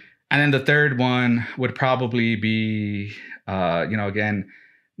 And then the third one would probably be, again,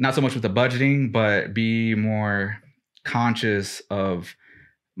 not so much with the budgeting, but be more conscious of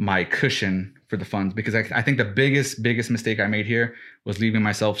my cushion for the funds. Because I think the biggest mistake I made here was leaving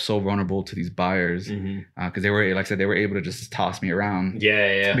myself so vulnerable to these buyers. Because they were, like I said, they were able to just toss me around.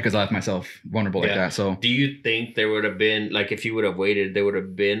 Yeah. Because I left myself vulnerable like that. So do you think there would have been, like, if you would have waited, there would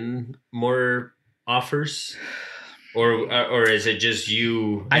have been more offers? Or is it just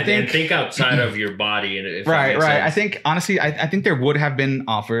you? I think outside of your body, and if right. I think honestly, I think there would have been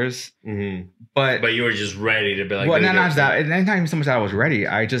offers, but you were just ready to be like. Well, not that. And not even so much that I was ready.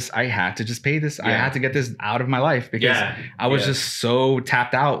 I had to just pay this. I had to get this out of my life because I was just so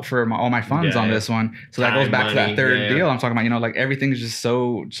tapped out for all my funds on this one. So that goes back to that third deal I'm talking about. Like, everything's just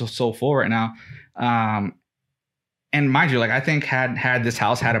so full right now. And mind you, like, I think had this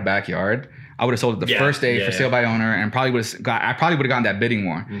house had a backyard, I would have sold it the first day for sale by owner, and probably would have gotten that bidding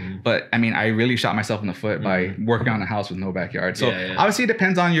more. But I mean, I really shot myself in the foot by working on a house with no backyard. So obviously it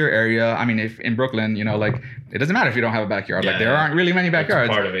depends on your area. I mean, if in Brooklyn, like, it doesn't matter if you don't have a backyard. Like, there aren't really many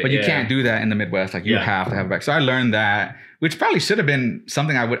backyards, but you can't do that in the Midwest. Like, you have to have a backyard. So I learned that, which probably should have been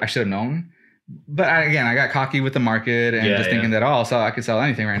something I should have known. But I got cocky with the market and thinking that, I could sell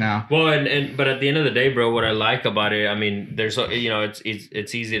anything right now. Well, but at the end of the day, bro, what I like about it, I mean, there's,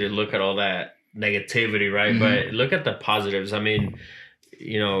 it's easy to look at all that negativity, right? But look at the positives. I mean,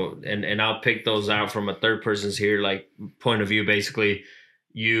 and I'll pick those out from a third person's point of view. Basically,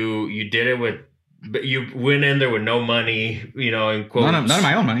 you did it with, but you went in there with no money, in quotes. None of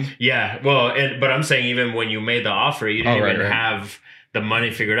my own money. Yeah. Well, but I'm saying even when you made the offer, you didn't have the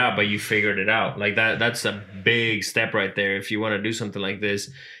money figured out, but you figured it out. Like, that's a big step right there. If you want to do something like this,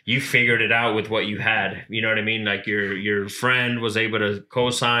 you figured it out with what you had. You know what I mean? Like, your friend was able to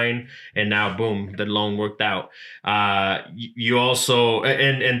co-sign, and now boom, the loan worked out. You also,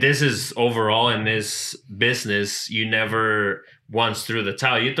 and this is overall in this business, you never once threw the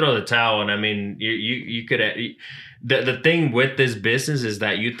towel. You throw the towel, and I mean, you could. The thing with this business is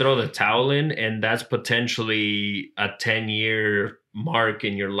that you throw the towel in, and that's potentially a 10-year mark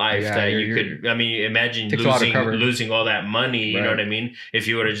in your life that you could. I mean, imagine losing all that money. You know what I mean? If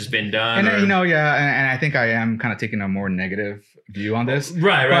you would have just been done. And and I think I am kind of taking a more negative view on this.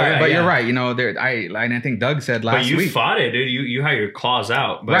 Right. But you're right. I think Doug said last week. But you fought it, dude. You had your claws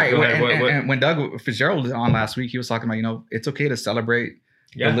out. But right. And when Doug Fitzgerald was on last week, he was talking about, it's okay to celebrate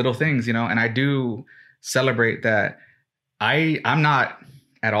the little things, and I do celebrate that. I'm not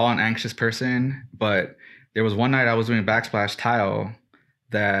at all an anxious person, but there was one night I was doing backsplash tile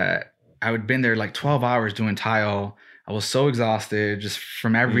that I had been there like 12 hours doing tile. I was so exhausted just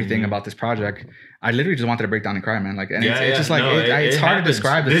from everything about this project. I literally just wanted to break down and cry, man. Like, and it's just like, it's hard happens. to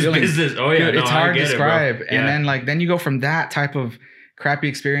describe the this feeling. business. Oh yeah, Dude, it's hard to describe. It, and then you go from that type of crappy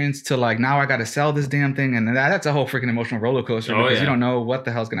experience to like, now I got to sell this damn thing. And that's a whole freaking emotional roller coaster because you don't know what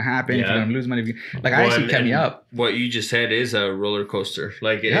the hell's going to happen. If you're going to lose money. Like, I actually kept me up. What you just said is a roller coaster.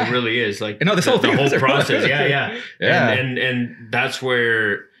 Like it really is. Like this whole thing, the whole process. Yeah. And that's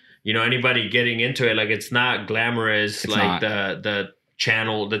where, you know, anybody getting into it, like it's not glamorous. It's like not. the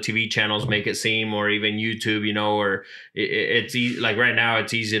TV channels make it seem, or even YouTube, you know, or it's like right now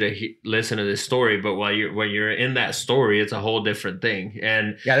it's easy to listen to this story, but when you're in that story, it's a whole different thing.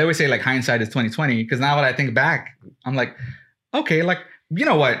 And yeah, they always say like hindsight is 20/20, because now when I think back, I'm like, okay, like, you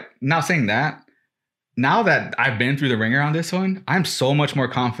know what? Now saying that, now that I've been through the ringer on this one, I'm so much more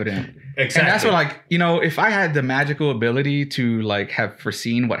confident. Exactly. And that's what, like, you know, if I had the magical ability to like have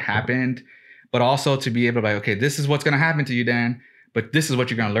foreseen what happened, but also to be able to like, okay, this is what's going to happen to you, Dan, but this is what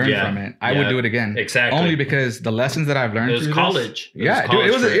you're going to learn from it. I would do it again. Exactly. Only because the lessons that I've learned through college. It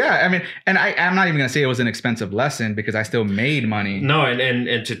was I mean, and I'm not even going to say it was an expensive lesson because I still made money. No.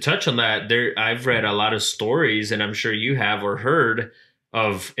 And to touch on that, I've read a lot of stories, and I'm sure you have or heard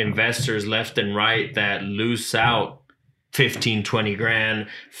of investors left and right that lose out 15, 20 grand,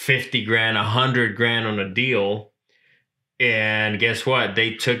 50 grand, 100 grand on a deal. And guess what?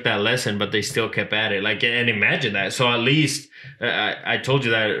 They took that lesson, but they still kept at it. Like, and imagine that. So at least I told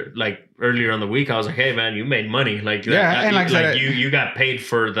you that like earlier on the week. I was like, "Hey, man, you made money." Like, and like you got paid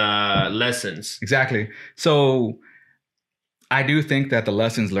for the lessons. Exactly. So I do think that the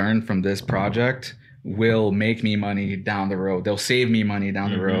lessons learned from this project will make me money down the road. They'll save me money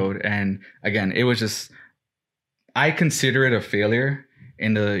down the road. And again, it was just, I consider it a failure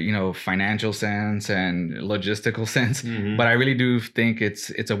in the, you know, financial sense and logistical sense, but I really do think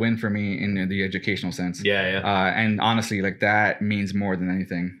it's a win for me in the educational sense. And honestly, like that means more than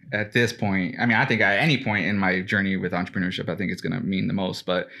anything at this point. I mean, I think at any point in my journey with entrepreneurship, I think it's gonna mean the most.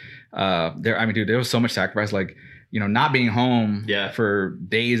 But there was so much sacrifice. Like, you know, not being home for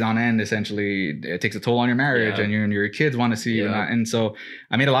days on end, essentially, it takes a toll on your marriage, and your kids want to see you. And so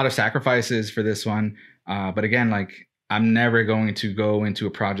I made a lot of sacrifices for this one. But again, like, I'm never going to go into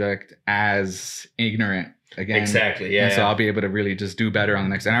a project as ignorant again. Exactly. And so I'll be able to really just do better on the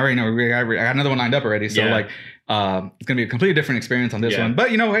next. And I already know I got another one lined up already. So like, it's gonna be a completely different experience on this one.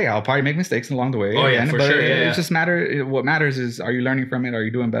 But you know, hey, I'll probably make mistakes along the way. Oh yeah, for sure. It just what matters is, are you learning from it? Are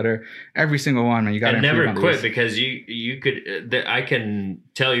you doing better? Every single one, man. You got to never quit, because you could. I can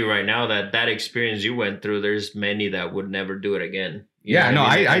tell you right now that experience you went through, there's many that would never do it again.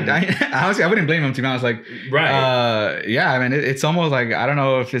 I honestly, I wouldn't blame him, to be honest. Like, I mean, it's almost like, I don't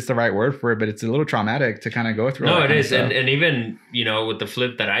know if it's the right word for it, but it's a little traumatic to kind of go through. No, it is. And even, you know, with the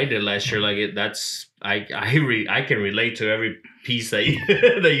flip that I did last year, like I can relate to every piece that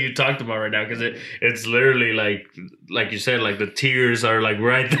you talked about right now, because it's literally like you said, like the tears are like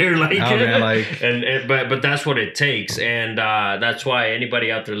right there, like, oh, man, like, and but that's what it takes. And that's why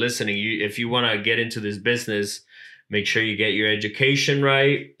anybody out there listening, if you want to get into this business, make sure you get your education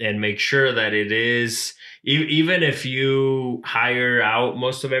right, and make sure that it is, even if you hire out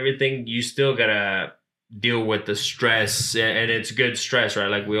most of everything, you still gotta deal with the stress, and it's good stress, right?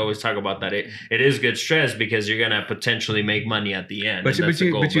 Like we always talk about that. It is good stress, because you're gonna potentially make money at the end. But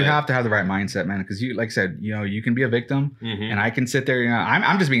you have to have the right mindset, man. Because you, like I said, you know, you can be a victim, and I can sit there. You know,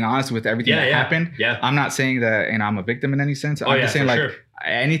 I'm just being honest with everything that happened. Yeah, I'm not saying that, and I'm a victim in any sense. I'm just saying, like,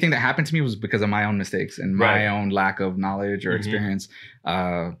 anything that happened to me was because of my own mistakes and my own lack of knowledge or experience.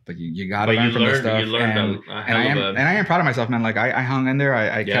 But you gotta learn from this stuff. And I am proud of myself, man. Like I hung in there.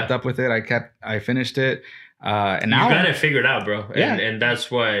 I kept up with it. I finished it. And now you got it figured out, bro. And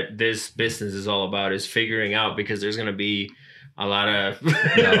that's what this business is all about, is figuring out, because there's gonna be a lot of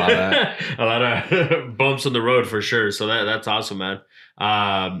a lot of bumps on the road for sure. So that's awesome, man.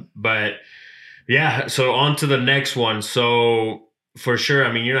 But yeah, so on to the next one. So for sure,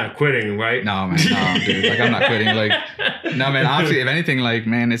 I mean, you're not quitting, right? No, man, no, dude. Like, I'm not quitting. Like, no, man. Honestly, if anything, like,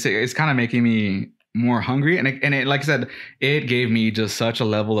 man, it's kind of making me more hungry, and it, like I said, it gave me just such a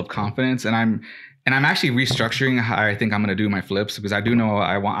level of confidence, and I'm actually restructuring how I think I'm gonna do my flips, because I do know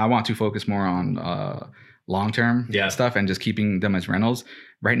I want to focus more on long-term stuff and just keeping them as rentals.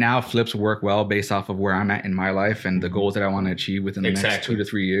 Right now, flips work well based off of where I'm at in my life and the goals that I want to achieve within the next 2 to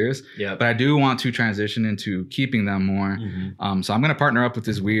 3 years. But I do want to transition into keeping them more. So I'm going to partner up with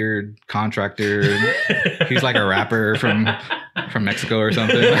this weird contractor. He's like a rapper from from Mexico or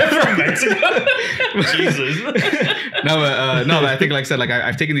something. From Mexico. Jesus. But I think, like I said, like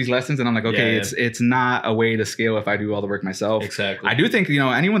I've taken these lessons, and I'm like, okay, Yeah. it's not a way to scale if I do all the work myself. Exactly. I do think,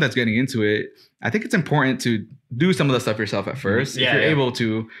 anyone that's getting into it, I think it's important to do some of the stuff yourself at first. Yeah, if you're yeah. able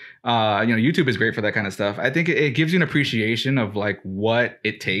to, YouTube is great for that kind of stuff. I think it gives you an appreciation of like what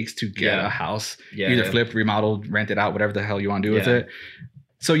it takes to get Yeah. a house, Yeah, either yeah. flipped, remodeled, rented out, whatever the hell you want to do with Yeah. it.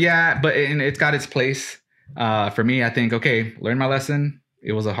 So but it's got its place. For me, I think, okay, learn my lesson.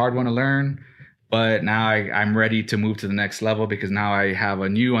 It was a hard one to learn, but now I'm ready to move to the next level because now I have a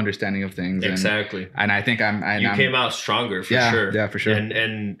new understanding of things. Exactly. And I think You came out stronger for sure. Yeah, for sure.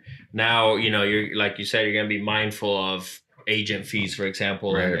 And now, you're, like you said, you're going to be mindful of agent fees, for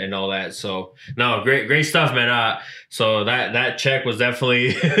example, Right. and all that. So no, great stuff, man. So that check was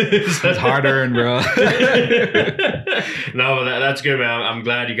definitely It's hard earned, bro. No, but that's good, man. I'm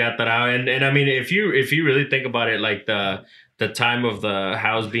glad you got that out. And I mean, if you really think about it, like the time of the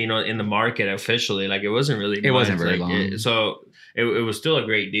house being in the market officially, like it wasn't really It wasn't much, very like, long. So it was still a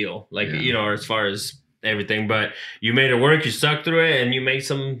great deal, like, Yeah. as far as everything, but you made it work, you stuck through it, and you made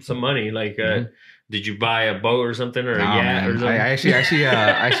some money. Like, did you buy a boat or something, or a yacht man. or something? I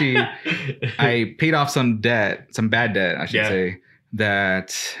actually I paid off some bad debt, I should Yeah. say,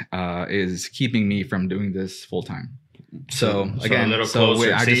 that is keeping me from doing this full time. So again, a little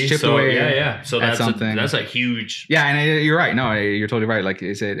closer. I just See? chipped So, away. Yeah. So at that's something. that's a huge. Yeah, and you're right. No, you're totally right. Like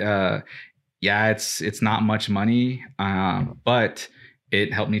I said, it's not much money, but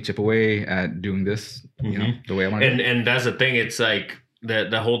it helped me chip away at doing this, the way I want to. And that's the thing. It's like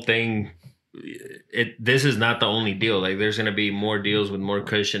the whole thing. This is not the only deal. Like there's going to be more deals with more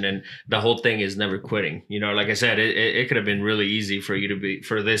cushion, and the whole thing is never quitting. Like I said, it could have been really easy for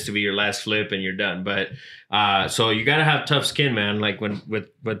this to be your last flip and you're done. But so you got to have tough skin, man. Like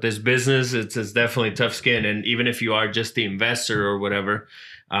with this business, it's definitely tough skin. And even if you are just the investor or whatever,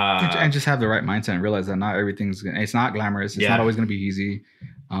 and just have the right mindset and realize that not everything's it's not glamorous. It's not always going to be easy.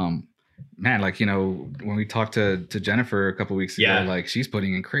 Man, like, when we talked to Jennifer a couple weeks ago, like she's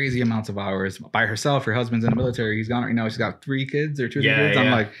putting in crazy amounts of hours by herself. Her husband's in the military. He's gone, she's got 3 kids or 2 or 3 kids. I'm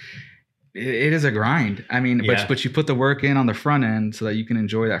like, it is a grind. I mean, but you put the work in on the front end so that you can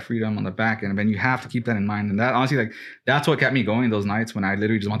enjoy that freedom on the back end. And you have to keep that in mind. And that honestly, like, that's what kept me going those nights when I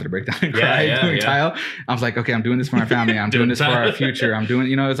literally just wanted to break down and cry doing tile. I was like, okay, I'm doing this for my family. I'm doing this for our future. I'm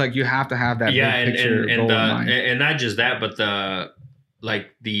doing, it's like you have to have that big picture goal in mind. And not just that, but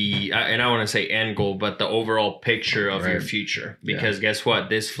and I want to say end goal, but the overall picture of your future. Because guess what?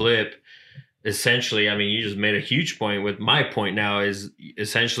 This flip, essentially, I mean, you just made a huge point with my point now is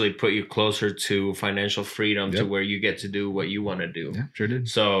essentially put you closer to financial freedom to where you get to do what you want to do. Yeah, sure did.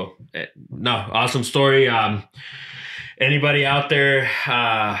 So, no, awesome story. Anybody out there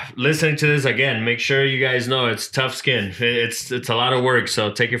listening to this, again, make sure you guys know it's tough skin. It's a lot of work.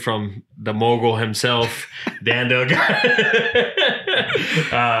 So take it from the mogul himself, Dan Delgado.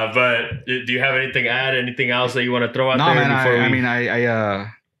 But do you have anything to add? Anything else that you want to throw out there?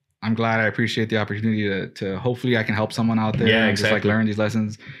 Man, I'm glad. I appreciate the opportunity to hopefully I can help someone out there. Yeah, and exactly. just like learn these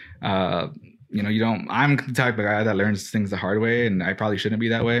lessons. I'm the type of guy that learns things the hard way, and I probably shouldn't be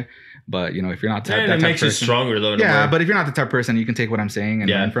that way. But if you're not that type it makes person, you stronger though. Yeah, but if you're not the type of person, you can take what I'm saying and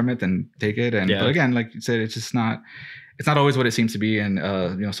learn from it, then take it. And but again, like you said, it's just not. It's not always what it seems to be, and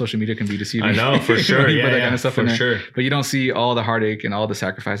social media can be deceiving. I know, for sure. Yeah, that kind of stuff for sure. But you don't see all the heartache and all the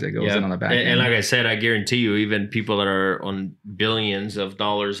sacrifice that goes in on the back end. And like I said, I guarantee you, even people that are on billions of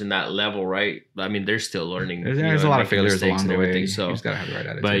dollars in that level, right? I mean, they're still learning. There's a lot of failures along the way. So you just gotta have the right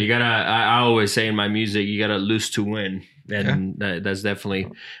attitude. But you gotta. I always say in my music, you gotta lose to win. And that's definitely,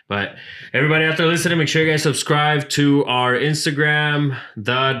 but everybody out there listening, make sure you guys subscribe to our Instagram,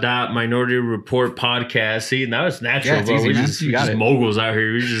 the.minority report podcast. See, now it's natural, it's bro. easy, We're man. just moguls out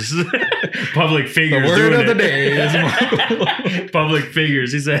here. We're just public figures. The word doing of the it. day is public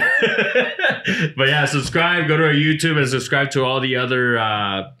figures, he said. But yeah, subscribe, go to our YouTube and subscribe to all the other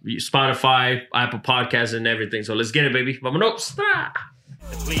Spotify, Apple Podcasts and everything. So let's get it, baby. Vamonos.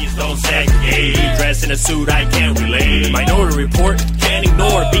 Please don't segregate. Dressed in a suit, I can't relate. Minority report, can't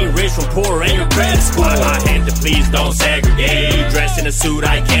ignore being rich from poor and your credit score. I had to please don't segregate. Dressed in a suit,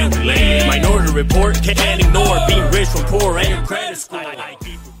 I can't relate. Minority report, can't ignore being rich from poor and your credit score.